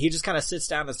doesn't. He just kind of sits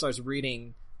down and starts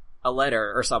reading a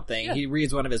letter or something. Yeah. He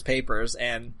reads one of his papers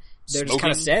and they're just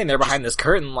kind of standing there behind this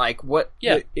curtain like, what's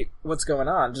going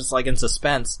on? Just like in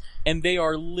suspense. And they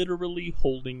are literally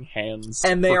holding hands.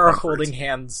 And they are holding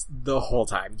hands the whole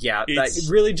time. Yeah. That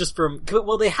really just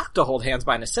they have to hold hands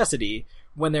by necessity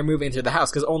when they're moving through the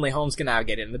house because only Holmes can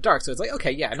navigate it in the dark. So it's like,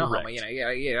 okay, no homo, you know,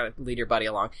 you gotta lead your buddy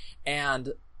along.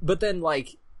 But then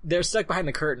like, they're stuck behind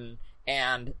the curtain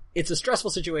and it's a stressful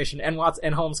situation,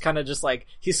 and Holmes kind of just like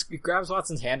he grabs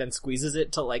Watson's hand and squeezes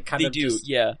it to like kind of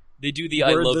they do the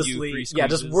I love you 3 squeezes.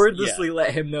 Just wordlessly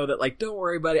let him know that like don't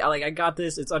worry buddy, I got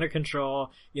this, it's under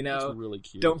control, you know, it's really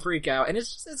cute. Don't freak out, and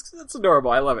it's adorable.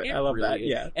 I love it. I love really that. Is.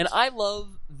 Yeah, and I love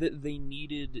that they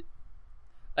needed.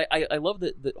 I love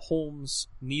that Holmes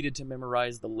needed to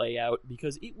memorize the layout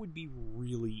because it would be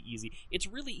really easy. It's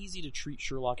really easy to treat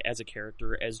Sherlock as a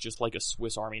character as just like a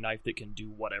Swiss Army knife that can do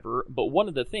whatever. But one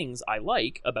of the things I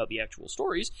like about the actual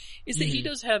stories is that he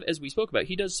does have, as we spoke about,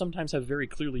 he does sometimes have very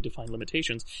clearly defined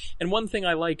limitations. And one thing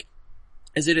I like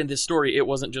is that in this story, it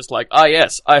wasn't just like,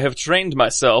 yes, I have trained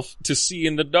myself to see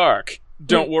in the dark.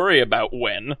 Don't worry about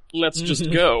when. Let's just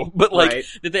go. But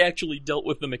that they actually dealt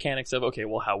with the mechanics of, okay,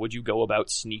 well, how would you go about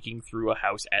sneaking through a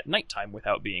house at nighttime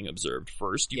without being observed?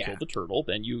 First, you kill the turtle,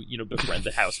 then you befriend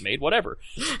the housemaid, whatever.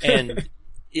 And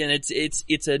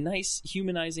it's a nice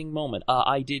humanizing moment.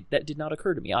 That did not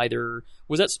occur to me either.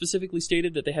 Was that specifically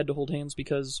stated that they had to hold hands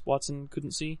because Watson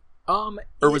couldn't see? Or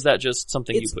was that just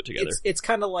something you put together? It's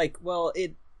kind of like,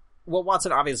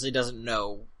 Watson obviously doesn't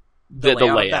know the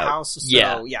layout of the house. So,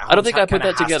 I don't think I put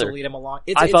that together. To lead him along.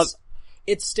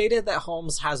 It's stated that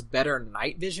Holmes has better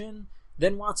night vision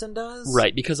than Watson does.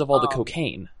 Right, because of all the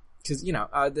cocaine. Because,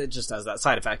 it just has that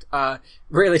side effect.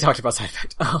 Rarely talked about side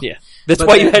effect. That's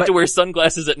why you had to wear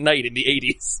sunglasses at night in the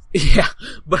 80s. Yeah,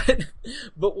 but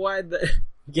why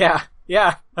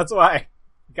yeah, that's why.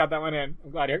 Got that one in.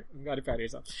 I'm glad you're proud of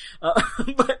yourself.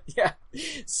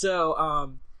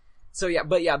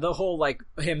 The whole,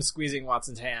 him squeezing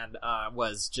Watson's hand,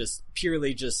 was just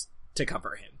purely just to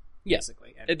comfort him.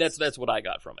 Basically. And that's what I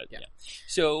got from it. Yeah.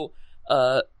 So,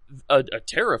 a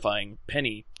terrifying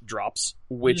penny drops,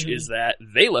 which is that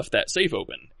they left that safe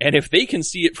open. And if they can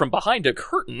see it from behind a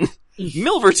curtain,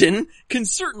 Milverton can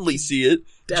certainly see it.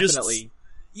 Definitely.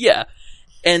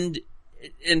 And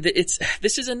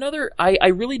this is another, I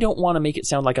really don't want to make it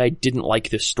sound like I didn't like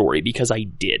this story, because I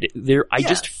did. I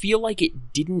just feel like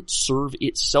it didn't serve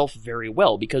itself very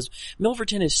well, because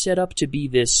Milverton is set up to be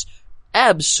this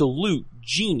absolute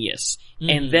genius,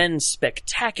 and then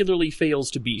spectacularly fails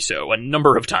to be so a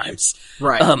number of times.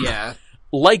 Right,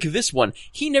 Like this one,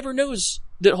 he never knows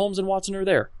that Holmes and Watson are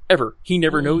there, ever. He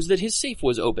never knows that his safe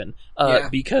was open,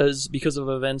 because of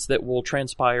events that will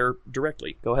transpire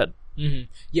directly. Go ahead.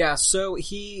 Yeah, so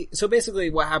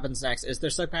basically what happens next is they're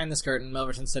stuck behind this curtain,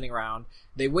 Milverton's sitting around,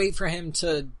 they wait for him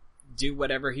to do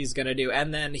whatever he's gonna do,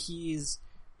 and then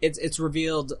it's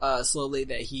revealed slowly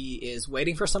that he is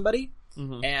waiting for somebody,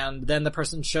 and then the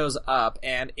person shows up,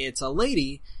 and it's a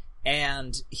lady,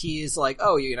 and he's like,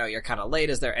 oh, you're kind of late,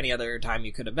 is there any other time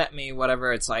you could have met me,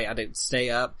 whatever, it's like, I didn't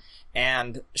stay up,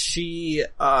 and she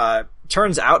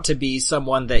turns out to be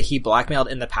someone that he blackmailed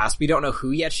in the past. We don't know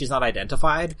who yet, she's not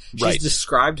identified. She's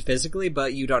described physically,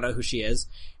 but you don't know who she is.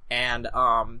 And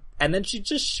then she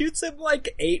just shoots him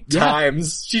 8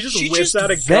 times. She just whips out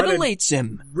a gun and ventilates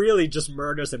him. Really just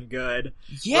murders him good.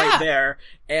 Right there.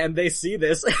 And they see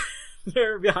this.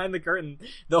 They're behind the curtain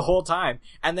the whole time.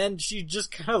 And then she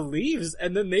just kind of leaves.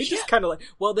 And then they just kind of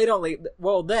they don't leave.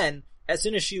 Well, then, as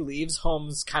soon as she leaves,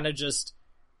 Holmes kind of just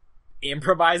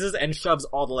improvises and shoves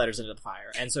all the letters into the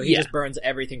fire. And so he just burns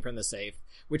everything from the safe,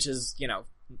 which is,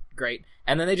 great.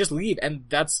 And then they just leave, and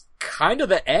that's kind of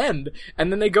the end.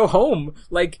 And then they go home.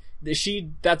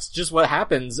 That's just what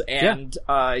happens. And,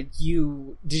 did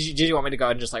you want me to go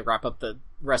ahead and just wrap up the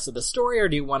rest of the story, or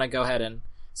do you want to go ahead and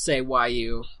say why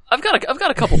you... I've got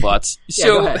a couple thoughts.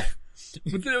 Go ahead.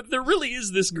 There really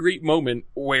is this great moment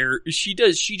where she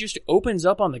just opens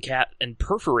up on the cat and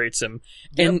perforates him,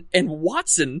 and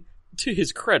Watson, to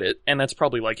his credit, and that's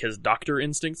probably his doctor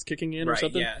instincts kicking in or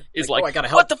something, is I gotta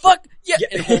help. What the fuck? Yeah.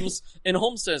 And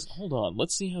Holmes says, hold on,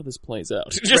 let's see how this plays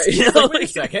out. Just, wait a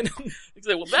second. He's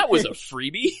like, well, that was a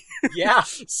freebie. Yeah.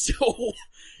 So,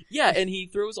 and he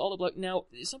throws all the blood. Now,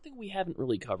 something we haven't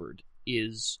really covered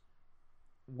is,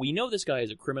 we know this guy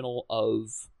is a criminal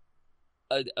of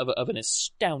an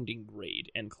astounding grade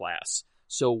and class.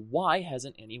 So why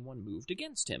hasn't anyone moved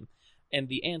against him? And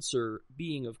the answer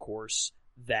being, of course,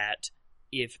 that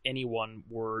if anyone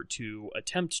were to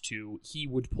attempt to, he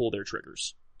would pull their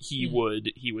triggers. He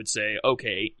would say,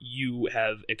 okay, you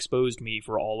have exposed me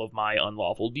for all of my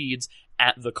unlawful deeds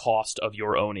at the cost of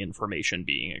your own information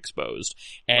being exposed.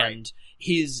 And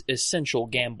his essential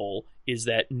gamble is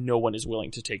that no one is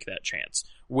willing to take that chance,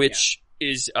 which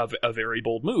is a very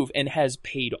bold move and has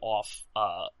paid off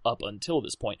up until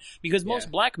this point. Because most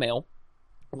blackmail,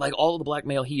 all of the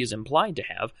blackmail he is implied to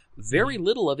have, very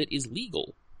little of it is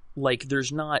legal.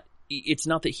 It's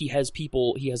not that he has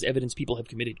evidence people have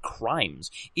committed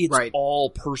crimes. It's all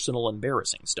personal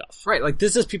embarrassing stuff. Right,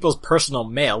 this is people's personal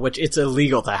mail, which it's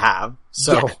illegal to have.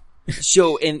 So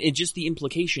So, and just the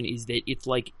implication is that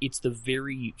it's the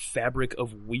very fabric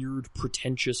of weird,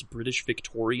 pretentious British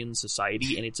Victorian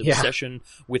society and its obsession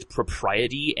with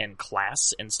propriety and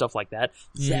class and stuff like that.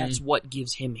 That's what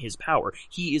gives him his power.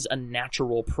 He is a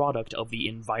natural product of the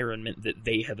environment that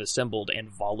they have assembled and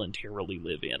voluntarily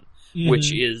live in,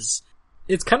 which is...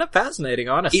 It's kind of fascinating,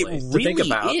 honestly, to think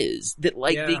about. It really is. That,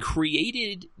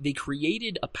 they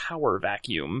created a power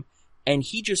vacuum, and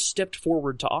he just stepped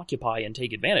forward to occupy and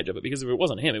take advantage of it, because if it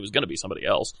wasn't him, it was going to be somebody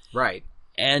else. Right.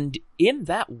 And in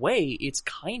that way, it's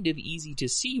kind of easy to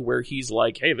see where he's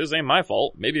like, hey, this ain't my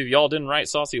fault. Maybe if y'all didn't write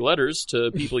saucy letters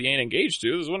to people you ain't engaged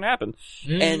to, this wouldn't happen.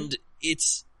 And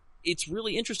it's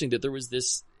really interesting that there was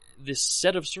this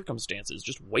set of circumstances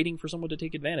just waiting for someone to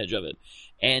take advantage of it.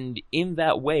 And in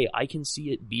that way, I can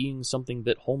see it being something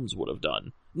that Holmes would have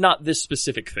done. Not this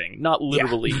specific thing, not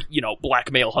literally,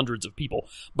 blackmail hundreds of people,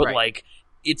 but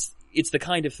it's the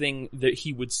kind of thing that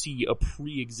he would see a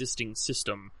pre-existing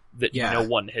system that no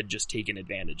one had just taken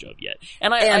advantage of yet.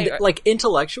 And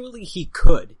intellectually, he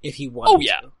could if he wanted. Oh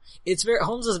yeah, to.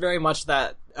 Holmes is very much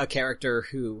a character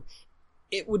who.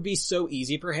 It would be so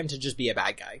easy for him to just be a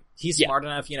bad guy. He's smart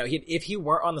enough, if he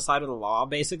weren't on the side of the law,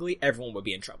 basically, everyone would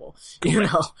be in trouble,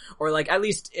 Or at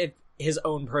least if his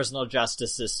own personal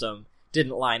justice system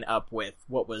didn't line up with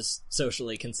what was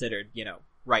socially considered,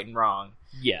 right and wrong.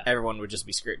 Yeah. Everyone would just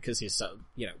be screwed because he's so,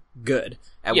 good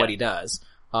at what he does.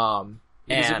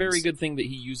 It's a very good thing that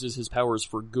he uses his powers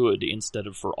for good instead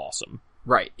of for awesome.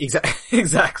 Right,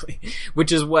 exactly.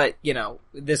 Which is what,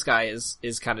 this guy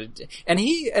is kind of, and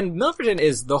Milverton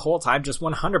is the whole time just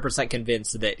 100%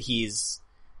 convinced that he's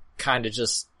kind of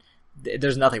just,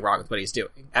 there's nothing wrong with what he's doing.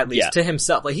 At least to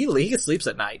himself. He sleeps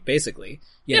at night, basically.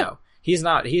 You know, he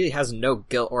has no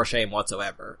guilt or shame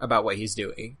whatsoever about what he's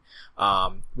doing.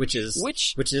 Which is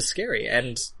scary.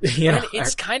 And, and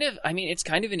it's kind of an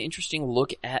interesting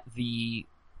look at the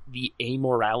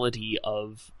amorality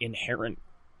of inherent.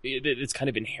 It's kind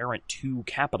of inherent to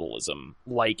capitalism.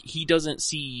 He doesn't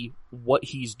see what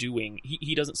he's doing.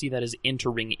 He doesn't see that as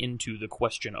entering into the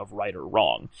question of right or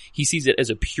wrong. He sees it as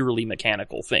a purely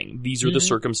mechanical thing. These are the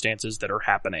circumstances that are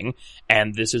happening,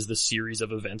 and this is the series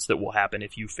of events that will happen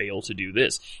if you fail to do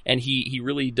this. And he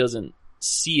really doesn't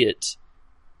see it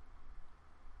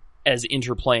as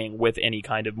interplaying with any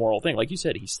kind of moral thing. Like you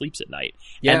said, he sleeps at night.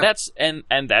 Yeah.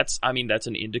 And that's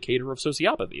an indicator of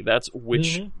sociopathy. That's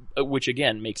which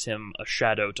again makes him a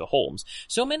shadow to Holmes.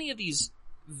 So many of these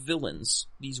villains,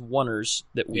 these oneers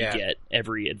that we get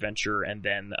every adventure, and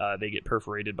then they get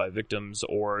perforated by victims,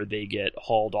 or they get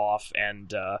hauled off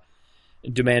and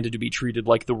demanded to be treated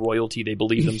like the royalty they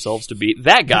believe themselves to be.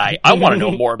 That guy, I want to know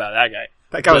more about that guy.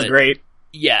 That guy was great.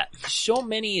 Yeah. So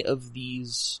many of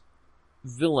these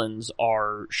villains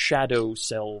are shadow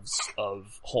selves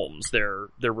of Holmes. They're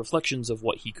reflections of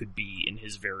what he could be in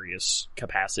his various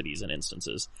capacities and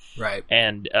instances. Right.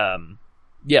 And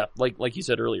like you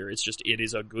said earlier, it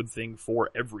is a good thing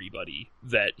for everybody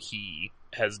that he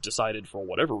has decided, for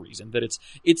whatever reason, that it's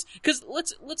because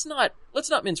let's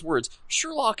not mince words.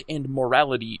 Sherlock and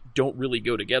morality don't really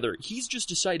go together. He's just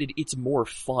decided it's more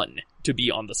fun to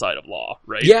be on the side of law,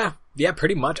 right? Yeah,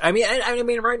 pretty much. I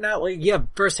mean, right now,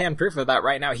 first-hand proof of that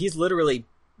right now. He's literally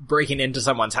breaking into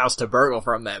someone's house to burgle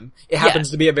from them. It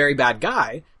happens to be a very bad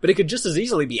guy, but it could just as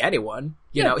easily be anyone.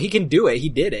 You know, he can do it. He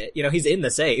did it. He's in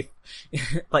the safe.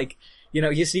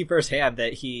 You see firsthand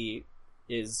that he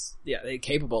is,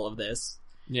 capable of this.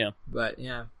 Yeah. But,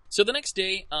 yeah. So the next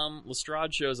day,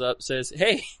 Lestrade shows up, says,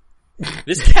 hey,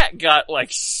 this cat got,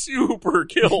 super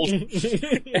killed,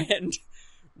 and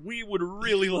we would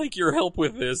really like your help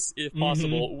with this, if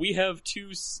possible. We have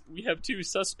two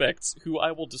suspects who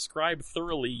I will describe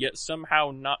thoroughly, yet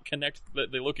somehow not connect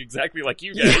that they look exactly like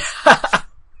you guys.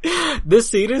 This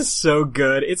scene is so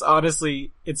good. It's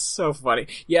so funny.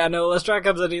 Yeah, no, Lestrade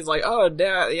comes in, he's like, oh,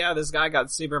 yeah, this guy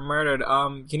got super murdered.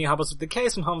 Can you help us with the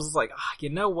case? And Holmes is like, you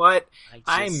know what?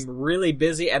 I'm really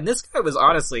busy. And this guy was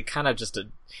honestly kind of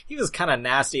he was kind of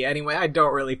nasty anyway. I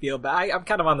don't really feel bad. I'm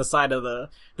kind of on the side of the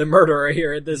murderer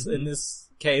here in this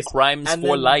case. Crimes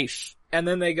for life. And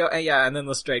then they go, and then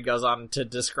Lestrade goes on to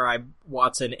describe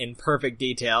Watson in perfect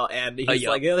detail, and he's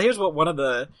like, here's what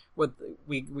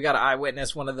we got an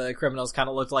eyewitness, one of the criminals kind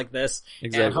of looked like this,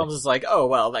 exactly. And Holmes is like, oh,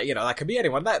 well, that could be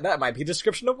anyone, that might be a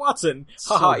description of Watson.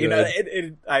 Haha,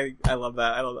 I love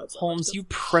that, so Holmes, much. You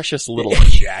precious little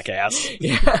jackass.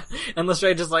 Yeah, and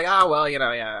Lestrade just like, alright,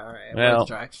 well,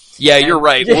 try. Yeah, you're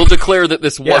right, we'll declare that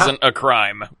this wasn't a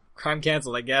crime. crime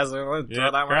canceled, I guess. We'll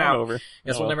throw that one crime out. over.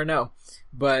 Guess we'll never know.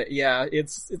 But yeah,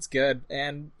 it's good.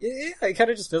 And it kind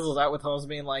of just fizzles out with Holmes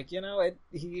being like,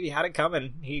 he had it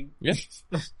coming.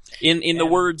 In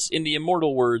the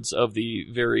immortal words of the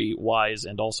very wise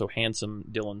and also handsome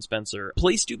Dylan Spencer,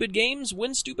 play stupid games,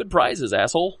 win stupid prizes,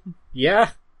 asshole.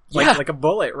 Yeah. Like a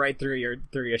bullet right through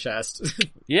your chest.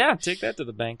 Yeah, take that to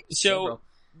the bank. So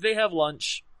they have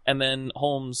lunch, and then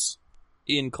Holmes,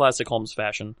 in classic Holmes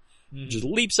fashion, just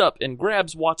leaps up and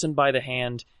grabs Watson by the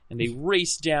hand, and they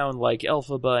race down like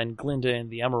Elphaba and Glinda in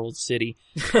the Emerald City.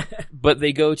 But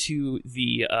they go to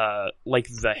the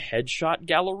the headshot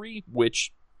gallery,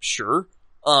 which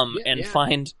and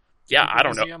find I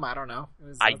don't know. I don't know.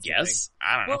 I guess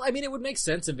I don't know. Well, I mean, it would make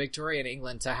sense in Victorian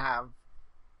England to have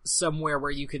somewhere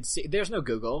where you could see. There's no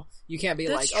Google. You can't be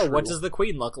That's like, true. what does the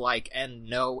Queen look like, and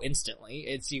know instantly.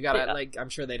 It's you gotta I'm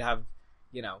sure they'd have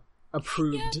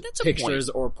approved pictures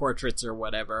or portraits or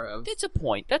whatever of. That's a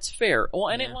point. That's fair. Well,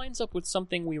 and it lines up with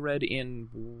something we read in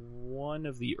one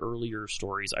of the earlier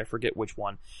stories. I forget which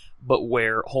one, but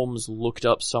where Holmes looked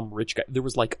up some rich guy. There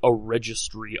was like a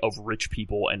registry of rich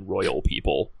people and royal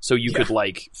people, so you could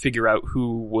figure out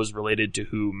who was related to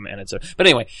whom, and it's. But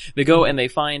anyway, they go and they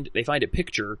find a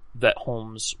picture that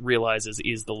Holmes realizes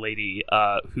is the lady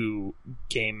who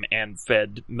came and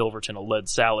fed Milverton a lead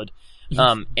salad.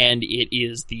 And it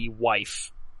is the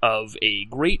wife of a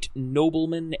great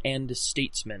nobleman and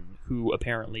statesman who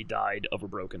apparently died of a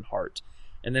broken heart.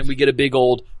 And then we get a big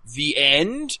old, the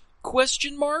end? ?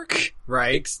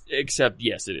 Right. Except,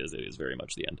 yes, it is. It is very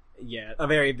much the end. Yeah, a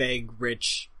very vague,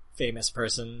 rich, famous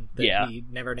person that we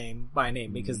never name by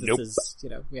name because this is,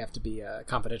 we have to be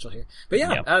confidential here. But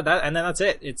and then that's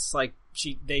it. It's like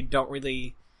they don't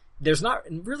really, there's not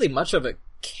really much of a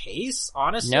case,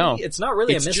 honestly. No. It's not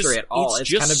really a mystery at all. It's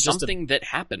just kind of something that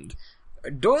happened.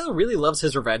 Doyle really loves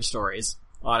his revenge stories,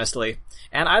 honestly.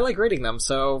 And I like reading them,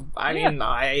 so I mean,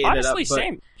 I ended up...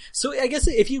 same. So I guess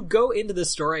if you go into the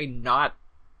story not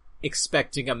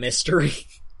expecting a mystery...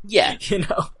 Yeah.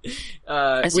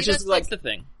 Which is like... That's the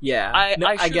thing. Yeah.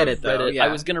 I get it, though. Yeah. I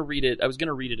was gonna read it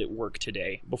at work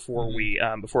today before we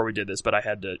did this, but I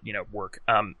had to, work.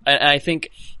 And I think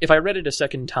if I read it a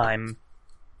second time,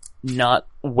 not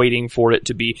waiting for it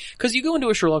to be, because you go into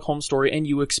a Sherlock Holmes story and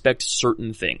you expect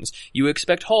certain things. You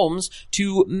expect Holmes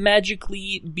to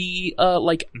magically be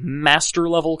master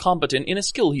level competent in a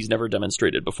skill he's never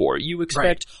demonstrated before. You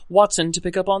expect Watson to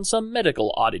pick up on some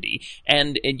medical oddity,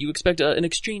 and you expect an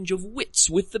exchange of wits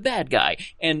with the bad guy,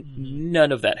 and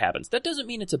none of that happens. That doesn't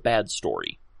mean it's a bad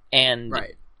story. And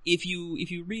if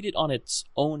you read it on its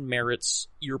own merits,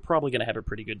 you're probably going to have a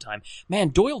pretty good time. Man,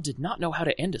 Doyle did not know how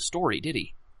to end a story, did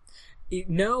he?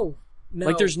 No.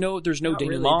 Like there's no denouement.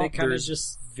 Really. There's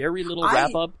just very little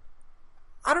wrap up.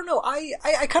 I don't know.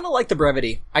 I kind of like the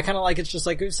brevity. I kind of like it's just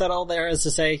like we've said all there is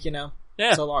to say,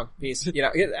 so long, peace.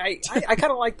 I kind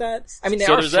of like that. I mean, they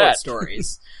are short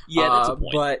stories. That's a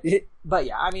point. But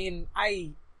yeah, I mean,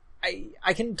 I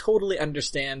can totally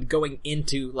understand going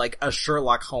into like a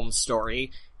Sherlock Holmes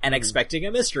story and expecting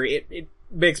a mystery. It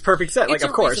makes perfect sense. Like,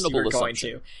 of course you were going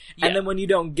to. Yeah. And then when you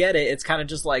don't get it, it's kind of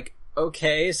just like,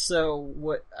 okay, so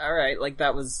what? All right, like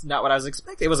that was not what I was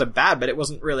expecting. It wasn't bad, but it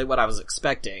wasn't really what I was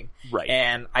expecting. Right.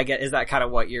 And is that kind of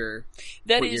what you're?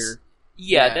 That's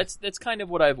kind of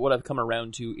what I've come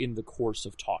around to in the course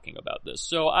of talking about this.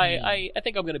 So I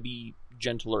think I'm going to be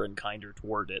gentler and kinder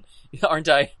toward it. Aren't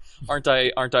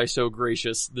I so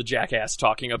gracious? The jackass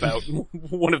talking about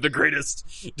one of the greatest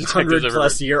detectives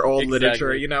 100-plus-year-old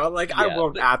literature. I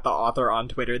won't at the author on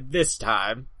Twitter this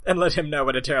time and let him know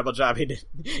what a terrible job he did.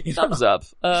 Thumbs up.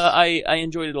 I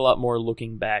enjoyed it a lot more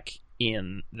looking back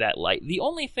in that light. The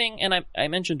only thing, and I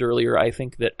mentioned earlier, I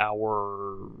think that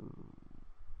our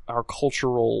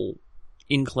cultural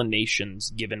inclinations,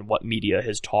 given what media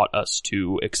has taught us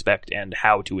to expect and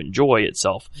how to enjoy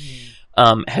itself,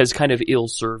 has kind of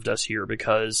ill-served us here,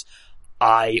 because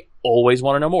I always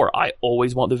want to know more. I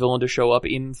always want the villain to show up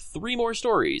in 3 more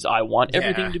stories. I want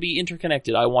everything to be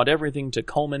interconnected. I want everything to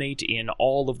culminate in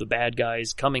all of the bad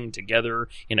guys coming together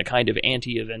in a kind of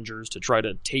anti-Avengers to try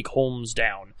to take Holmes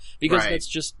down.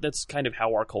 Because that's kind of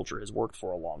how our culture has worked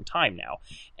for a long time now.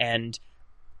 And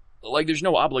there's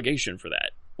no obligation for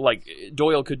that.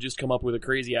 Doyle could just come up with a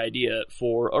crazy idea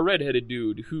for a redheaded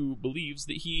dude who believes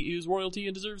that he is royalty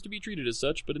and deserves to be treated as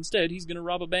such, but instead he's going to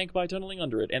rob a bank by tunneling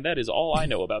under it, and that is all I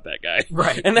know about that guy.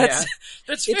 Right. And that's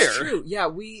fair. It's true. Yeah,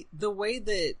 the way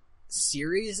that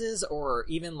series or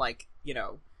even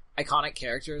iconic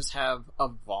characters have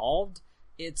evolved,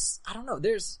 I don't know,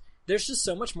 there's just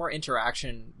so much more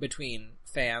interaction between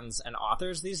fans and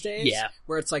authors these days. Yeah.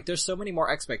 Where it's like there's so many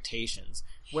more expectations.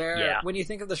 Where when you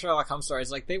think of the Sherlock Holmes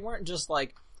stories, like, they weren't just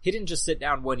like, he didn't just sit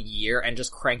down one year and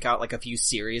just crank out like a few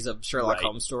series of Sherlock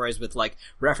Holmes stories with like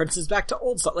references back to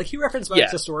old stuff. Like, he referenced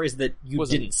back to stories that you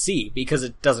didn't see because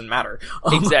it doesn't matter.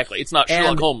 Exactly. It's not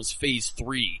Sherlock Holmes Phase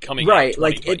 3 coming out. Right.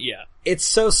 Like, it's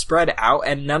so spread out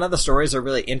and none of the stories are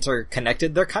really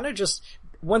interconnected. They're kind of just,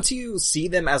 once you see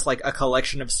them as like a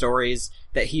collection of stories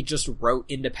that he just wrote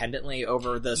independently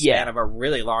over the span of a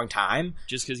really long time.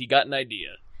 Just because he got an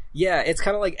idea. Yeah, it's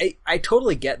kind of like, I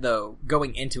totally get, though,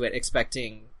 going into it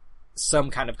expecting some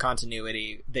kind of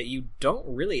continuity that you don't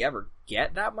really ever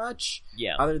get that much.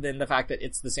 Yeah. Other than the fact that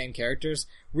it's the same characters.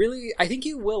 Really, I think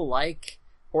you will like,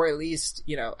 or at least,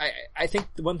 you know, I think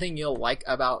the one thing you'll like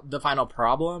about The Final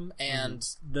Problem and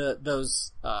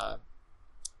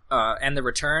and The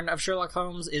Return of Sherlock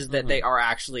Holmes is that they are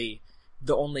actually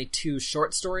the only two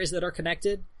short stories that are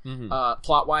connected.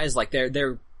 Plot-wise, like,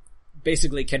 they're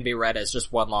basically can be read as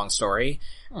just one long story.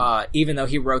 Even though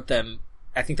he wrote them,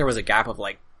 I think there was a gap of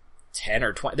like 10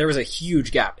 or 20. There was a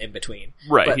huge gap in between.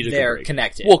 Right. But they're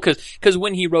connected. Well, cause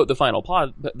when he wrote the final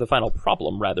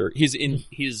problem, rather, his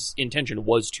intention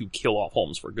was to kill off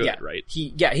Holmes for good, right?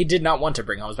 He did not want to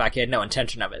bring Holmes back. He had no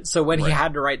intention of it. So when he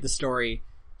had to write the story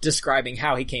describing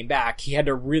how he came back, he had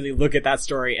to really look at that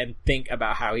story and think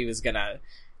about how he was gonna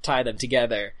tie them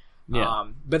together. Yeah.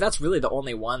 But that's really the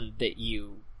only one that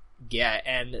you get,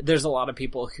 and there's a lot of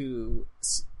people who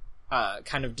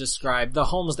kind of describe the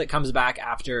Holmes that comes back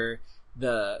after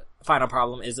the final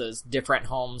problem is a different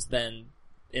Holmes than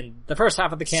in the first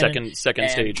half of the canon. Second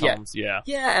stage Holmes, yeah.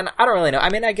 Yeah, and I don't really know.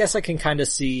 I mean, I guess I can kind of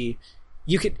see.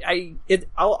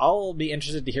 I'll be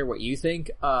interested to hear what you think.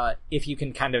 If you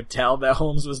can kind of tell that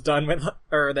Holmes was done with,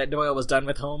 or that Doyle was done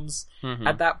with Holmes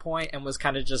at that point, and was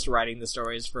kind of just writing the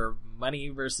stories for money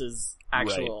versus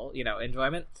actual,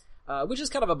 enjoyment. Which is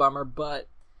kind of a bummer, but,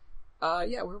 where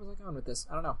was I going with this?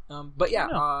 I don't know. But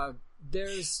yeah,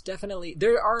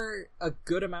 there are a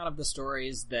good amount of the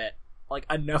stories that, like,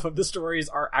 enough of the stories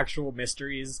are actual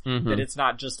mysteries that it's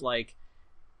not just like,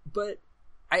 but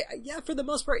for the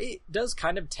most part, it does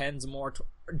kind of tends more to,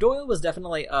 Doyle was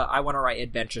definitely I want to write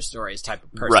adventure stories type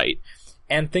of person. Right.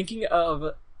 And thinking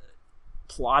of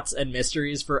plots and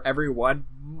mysteries for everyone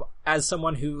as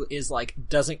someone who is like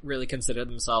doesn't really consider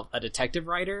themselves a detective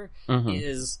writer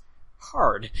is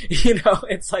hard.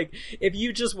 It's like, if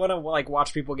you just want to like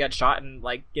watch people get shot and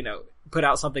like, put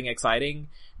out something exciting,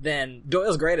 then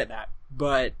Doyle's great at that.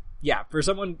 But yeah, for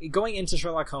someone going into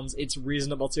Sherlock Holmes, it's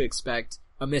reasonable to expect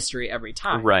a mystery every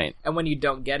time. Right. And when you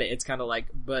don't get it, it's kind of like,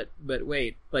 but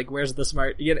wait, like, where's the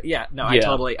smart, I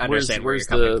totally understand where you're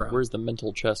coming from. Where's the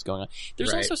mental chess going on?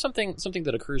 There's also something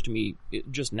that occurs to me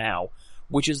just now,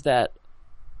 which is that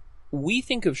we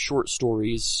think of short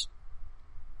stories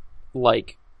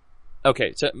like,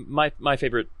 okay, so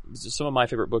some of my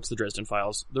favorite books, The Dresden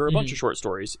Files, there are a bunch of short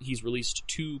stories. He's released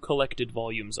 2 collected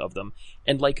volumes of them.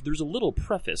 And, like, there's a little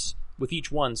preface with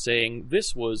each one saying,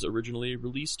 this was originally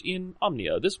released in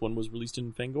Omnia, this one was released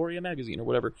in Fangoria magazine, or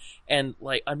whatever. And,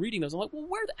 like, I'm reading those, I'm like, well,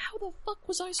 how the fuck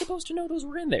was I supposed to know those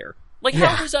were in there? Like,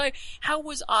 how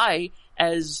was I,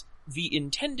 as the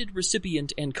intended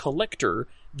recipient and collector,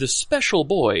 the special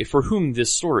boy for whom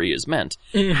this story is meant,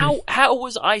 how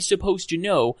was I supposed to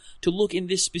know to look in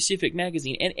this specific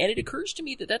magazine? And it occurs to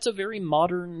me that that's a very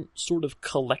modern sort of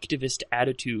collectivist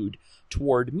attitude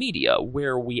toward media,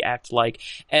 where we act like,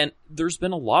 and there's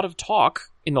been a lot of talk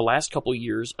in the last couple of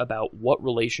years about what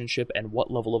relationship and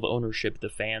what level of ownership the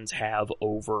fans have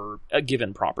over a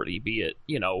given property, be it,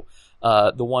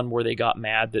 the one where they got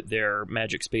mad that their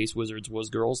Magic Space Wizards was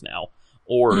girls now,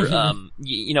 or,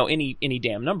 any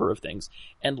damn number of things.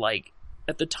 And, like,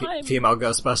 at the time... Female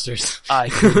Ghostbusters. I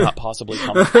could not possibly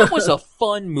comment. That was a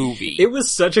fun movie. It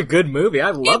was such a good movie.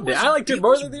 I loved it. I liked it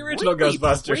more than the original really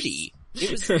Ghostbusters. Pretty. It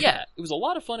was, it was a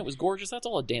lot of fun. It was gorgeous. That's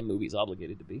all a damn movie's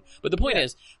obligated to be. But the point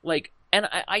is, like, and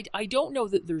I don't know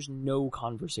that there's no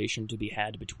conversation to be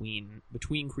had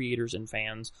between creators and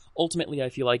fans. Ultimately, I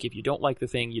feel like if you don't like the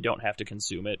thing, you don't have to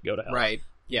consume it. Go to hell. Right.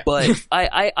 Yeah. But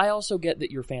I also get that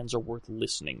your fans are worth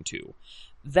listening to.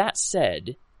 That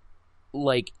said,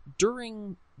 like,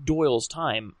 during Doyle's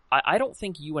time, I don't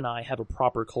think you and I have a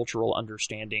proper cultural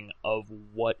understanding of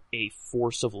what a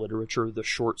force of literature the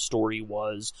short story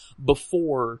was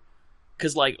before.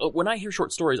 Because, like, when I hear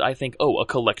short stories, I think, a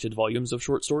collected volumes of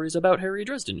short stories about Harry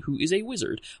Dresden, who is a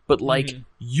wizard. But, like,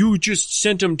 you just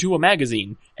sent them to a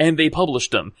magazine, and they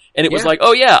published them. And it was like,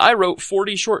 I wrote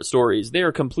 40 short stories. They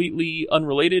are completely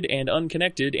unrelated and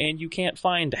unconnected, and you can't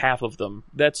find half of them.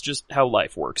 That's just how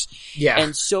life works. Yeah.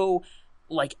 And so,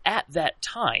 like, at that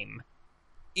time,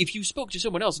 if you spoke to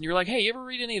someone else and you're like, hey, you ever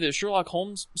read any of the Sherlock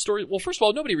Holmes stories? Well, first of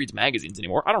all, nobody reads magazines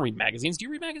anymore. I don't read magazines. Do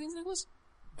you read magazines, Nicholas?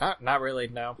 Not really,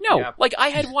 no. No. Yeah. Like,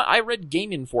 I read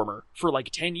Game Informer for like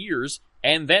 10 years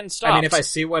and then stopped. I mean, if I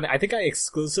see one, I think I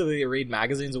exclusively read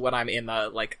magazines when I'm in the,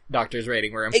 like, doctor's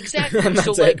rating room. Exactly. And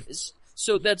that's so, like, it.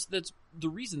 so that's the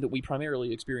reason that we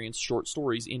primarily experience short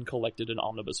stories in collected and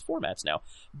omnibus formats now.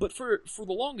 But for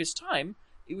the longest time,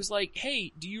 it was like,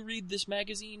 hey, do you read this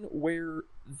magazine where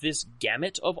this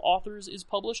gamut of authors is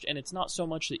published? And it's not so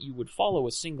much that you would follow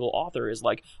a single author as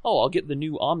like, oh, I'll get the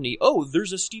new Omni. Oh,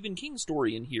 there's a Stephen King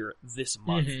story in here this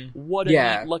month. Mm-hmm. What a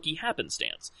neat lucky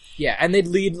happenstance. Yeah, and they'd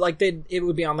lead, like, it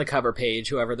would be on the cover page,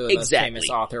 whoever the famous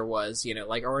author was, you know,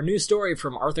 like, or a new story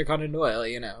from Arthur Conan Doyle,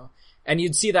 you know. And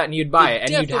you'd see that and you'd buy it,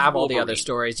 and you'd have all the other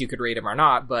stories. You could read them or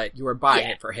not, but you were buying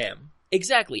it for him.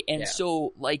 Exactly. And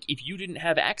so, like, if you didn't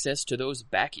have access to those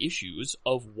back issues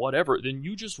of whatever, then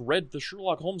you just read the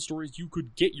Sherlock Holmes stories you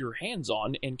could get your hands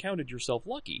on and counted yourself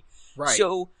lucky. Right.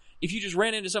 So, if you just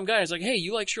ran into some guy and it's like, hey,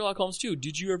 you like Sherlock Holmes too?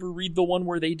 Did you ever read the one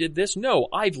where they did this? No,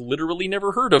 I've literally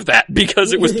never heard of that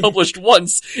because it was published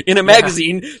once in a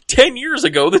magazine 10 years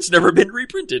ago that's never been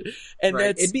reprinted. And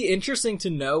it'd be interesting to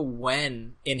know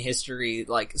when in history,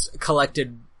 like,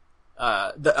 collected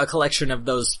a collection of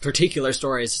those particular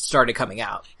stories started coming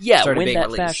out. Yeah, when that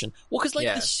released. Fashion. Well, because, like,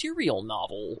 the serial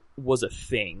novel was a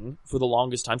thing for the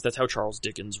longest time. That's how Charles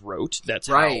Dickens wrote. That's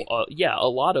how, a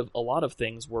lot of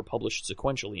things were published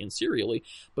sequentially and serially.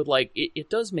 But, like, it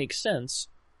does make sense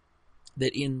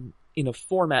that in a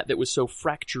format that was so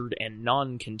fractured and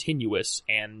non-continuous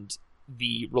and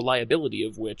the reliability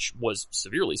of which was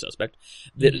severely suspect,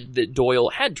 that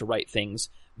Doyle had to write things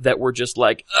that were just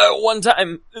like, one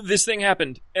time this thing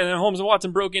happened, and then Holmes and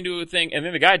Watson broke into a thing, and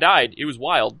then the guy died. It was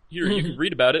wild. Here, you can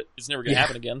read about it. It's never going to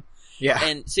happen again. Yeah.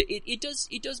 And so it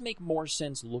does make more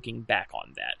sense looking back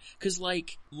on that. Because,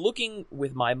 like, looking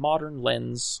with my modern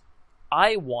lens,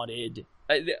 I wanted...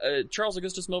 Charles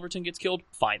Augustus Milverton gets killed?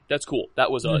 Fine. That's cool.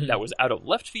 That was out of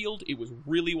left field. It was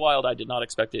really wild. I did not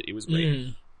expect it. It was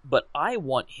great. But I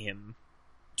want him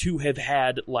to have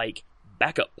had, like,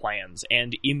 backup plans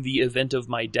and in the event of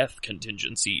my death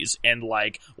contingencies and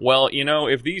like, well, you know,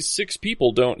 if these 6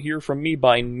 people don't hear from me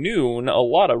by noon, a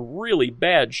lot of really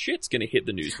bad shit's gonna hit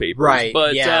the newspapers. Right.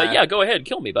 But go ahead,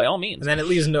 kill me by all means. And then it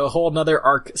leads into a whole nother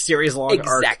series long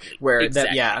arc where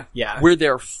where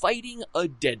they're fighting a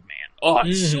dead man. Oh,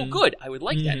 it's so good. I would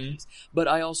like that piece. But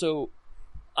I also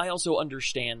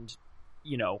understand,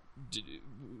 you know,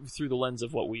 through the lens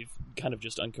of what we've kind of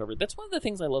just uncovered. That's one of the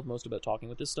things I love most about talking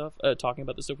about this stuff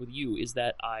with you, is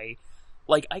that I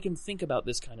can think about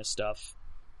this kind of stuff,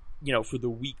 you know, for the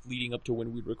week leading up to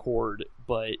when we record,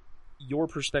 but your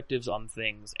perspectives on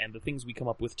things and the things we come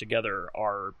up with together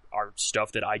are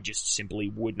stuff that I just simply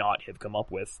would not have come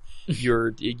up with. You're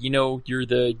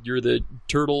the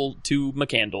turtle to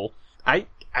McCandle.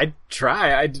 I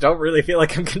try. I don't really feel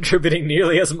like I'm contributing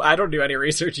nearly as much. I don't do any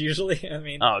research usually. I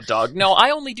mean... Oh, dog. No,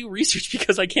 I only do research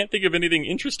because I can't think of anything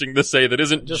interesting to say that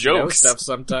isn't just jokes. Know stuff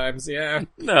sometimes, yeah.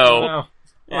 No.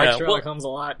 I like Sherlock Holmes a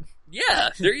lot.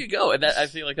 Yeah, there you go. And I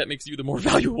feel like that makes you the more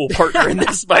valuable partner in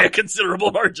this by a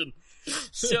considerable margin.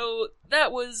 So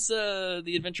that was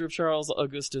the adventure of Charles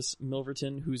Augustus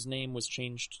Milverton, whose name was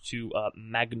changed to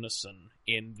Magnuson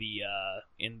in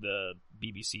the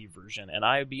BBC version, and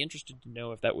I'd be interested to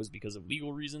know if that was because of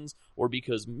legal reasons or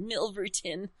because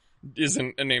Milverton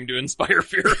isn't a name to inspire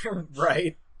fear.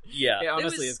 Right? Yeah.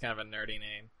 Honestly, it's kind of a nerdy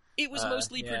name. It was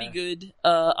mostly pretty good.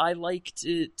 I liked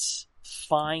it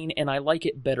fine, and I like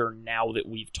it better now that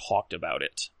we've talked about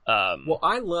it. Well,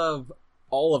 I love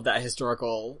all of that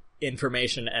historical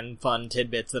information and fun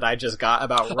tidbits that I just got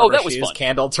about rubber shoes,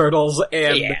 candle turtles,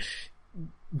 and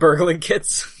burgling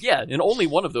kits. Yeah, and only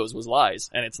one of those was lies,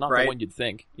 and it's not the one you'd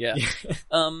think. Yeah.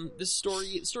 This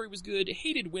story was good.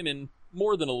 Hated women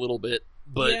more than a little bit,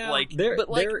 but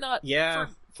not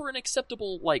for an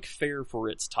acceptable, like, fair for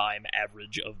its time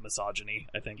average of misogyny,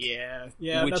 I think. Yeah,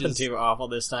 nothing too awful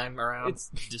this time around. It's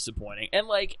disappointing. And,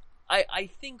 like, I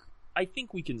think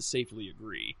we can safely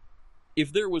agree,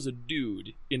 if there was a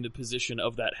dude in the position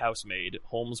of that housemaid,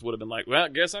 Holmes would have been like, well, I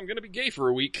guess I'm gonna be gay for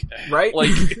a week. Right?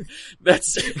 Like,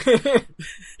 that's...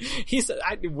 He said,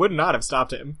 I would not have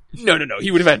stopped him. No,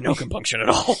 he would have had no compunction at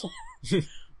all.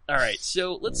 Alright,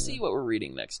 so let's see what we're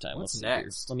reading next time. What's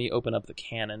next? Let me open up the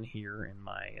canon here in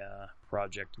my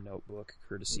project notebook,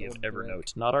 courtesy of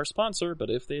Evernote. Not our sponsor, but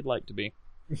if they'd like to be.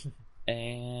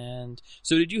 And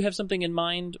so did you have something in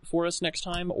mind for us next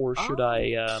time, or should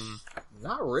I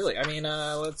Not really. I mean,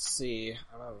 let's see.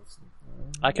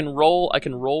 I can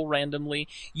roll randomly.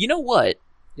 You know what?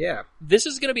 Yeah. This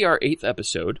is going to be our 8th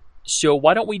episode. So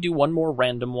why don't we do one more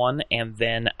random one, and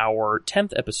then our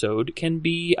 10th episode can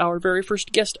be our very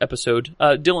first guest episode.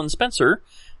 Dylan Spencer,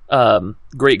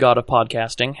 great god of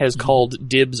podcasting, has called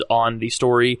dibs on the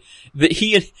story that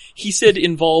he said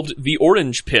involved the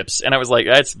orange pips, and I was like,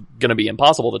 that's gonna be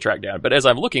impossible to track down. But as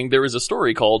I'm looking, there is a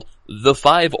story called The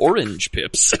 5 Orange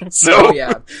Pips. So Oh,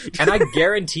 yeah. And I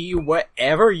guarantee you,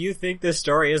 whatever you think this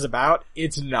story is about,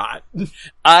 it's not.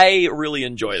 I really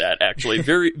enjoy that, actually.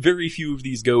 Very, very few of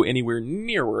these go anywhere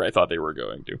near where I thought they were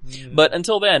going to. But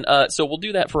until then, so we'll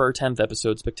do that for our 10th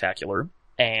episode spectacular.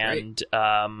 And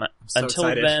so until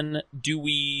excited. then,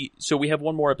 so we have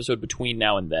one more episode between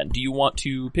now and then. Do you want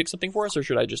to pick something for us, or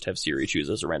should I just have Siri choose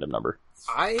as a random number?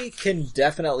 I can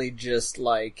definitely just,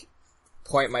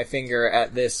 point my finger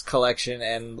at this collection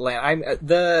and land.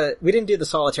 We didn't do the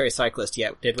Solitary Cyclist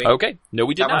yet, did we? Okay. No,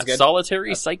 we did That one's not. good.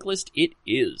 Solitary Cyclist it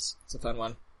is. It's a fun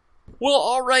one. Well,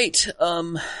 alright.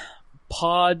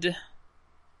 Pod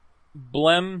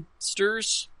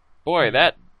Blemsters. Boy,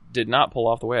 that did not pull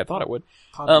off the way I thought it would.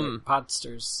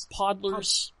 Podsters.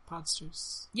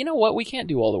 Podsters. You know what? We can't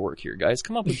do all the work here, guys.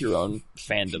 Come up with your own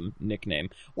fandom nickname.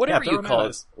 Whatever throw you them call at it.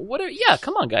 us. Yeah,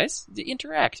 come on, guys.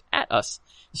 Interact at us.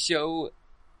 So,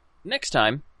 next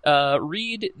time,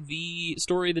 read the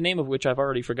story, the name of which I've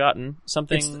already forgotten.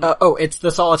 Something... It's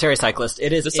The Solitary Cyclist.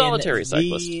 It is The Solitary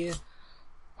Cyclist. This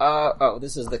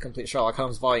is the Complete Sherlock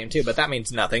Holmes Volume 2, but that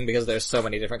means nothing because there's so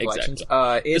many different collections.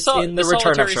 Exactly. It's in The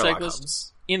Return of Solitary Sherlock Cyclist. Holmes.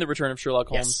 In The Return of Sherlock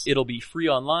Holmes. Yes. It'll be free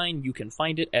online. You can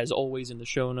find it, as always, in the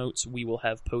show notes. We will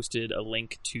have posted a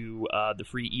link to the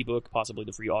free ebook, possibly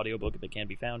the free audiobook that can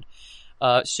be found.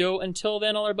 So until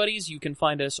then, all our buddies, you can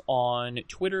find us on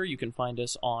Twitter. You can find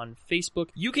us on Facebook.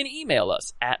 You can email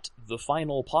us at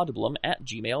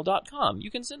thefinalpodblem@gmail.com.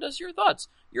 You can send us your thoughts,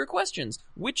 your questions,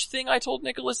 which thing I told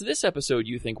Nicholas this episode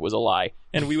you think was a lie.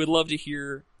 And we would love to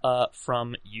hear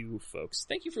from you folks.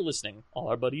 Thank you for listening, all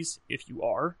our buddies, if you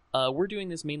are. We're doing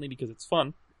this mainly because it's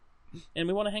fun, and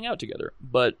we want to hang out together.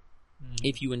 But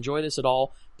if you enjoy this at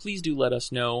all, please do let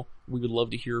us know. We would love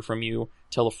to hear from you.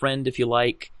 Tell a friend if you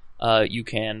like. You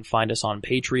can find us on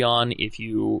Patreon if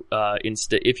you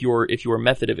if your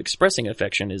method of expressing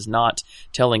affection is not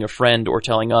telling a friend or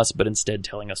telling us, but instead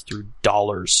telling us through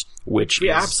dollars, which We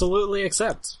absolutely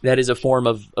accept. that is a form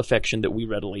of affection that we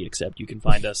readily accept. You can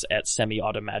find us at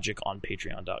semi-automagic on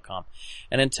patreon.com.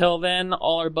 And until then,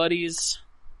 all our buddies,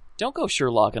 don't go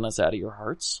Sherlocking us out of your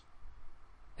hearts.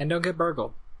 And don't get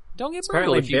burgled. Don't get It's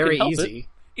burgled apparently if you very can help easy. it.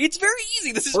 It's very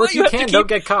easy. This is Or why if you you have can, to don't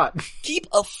get caught. keep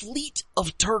a fleet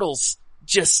of turtles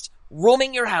just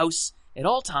roaming your house at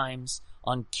all times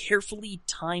on carefully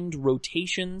timed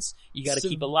rotations. You got to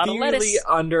keep a lot of lettuce. Severely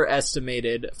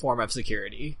underestimated form of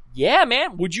security. Yeah,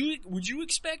 man. Would you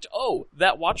expect? Oh,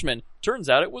 that watchman. Turns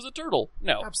out it was a turtle.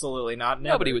 No, Absolutely not.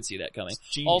 Never. nobody would see that coming.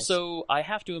 Genius. Also, I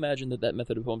have to imagine that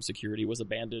method of home security was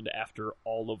abandoned after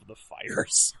all of the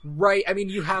fires. Right, I mean,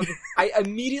 you have... I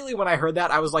immediately, when I heard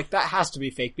that, I was like, that has to be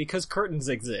fake, because curtains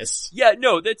exist. Yeah,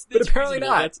 no, that's But apparently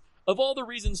reasonable. not. That's, of all the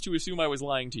reasons to assume I was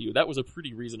lying to you, that was a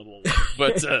pretty reasonable one.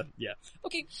 But, yeah.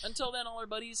 Okay, until then, all our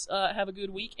buddies, have a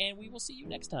good week, and we will see you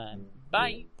next time.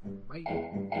 Bye. Right.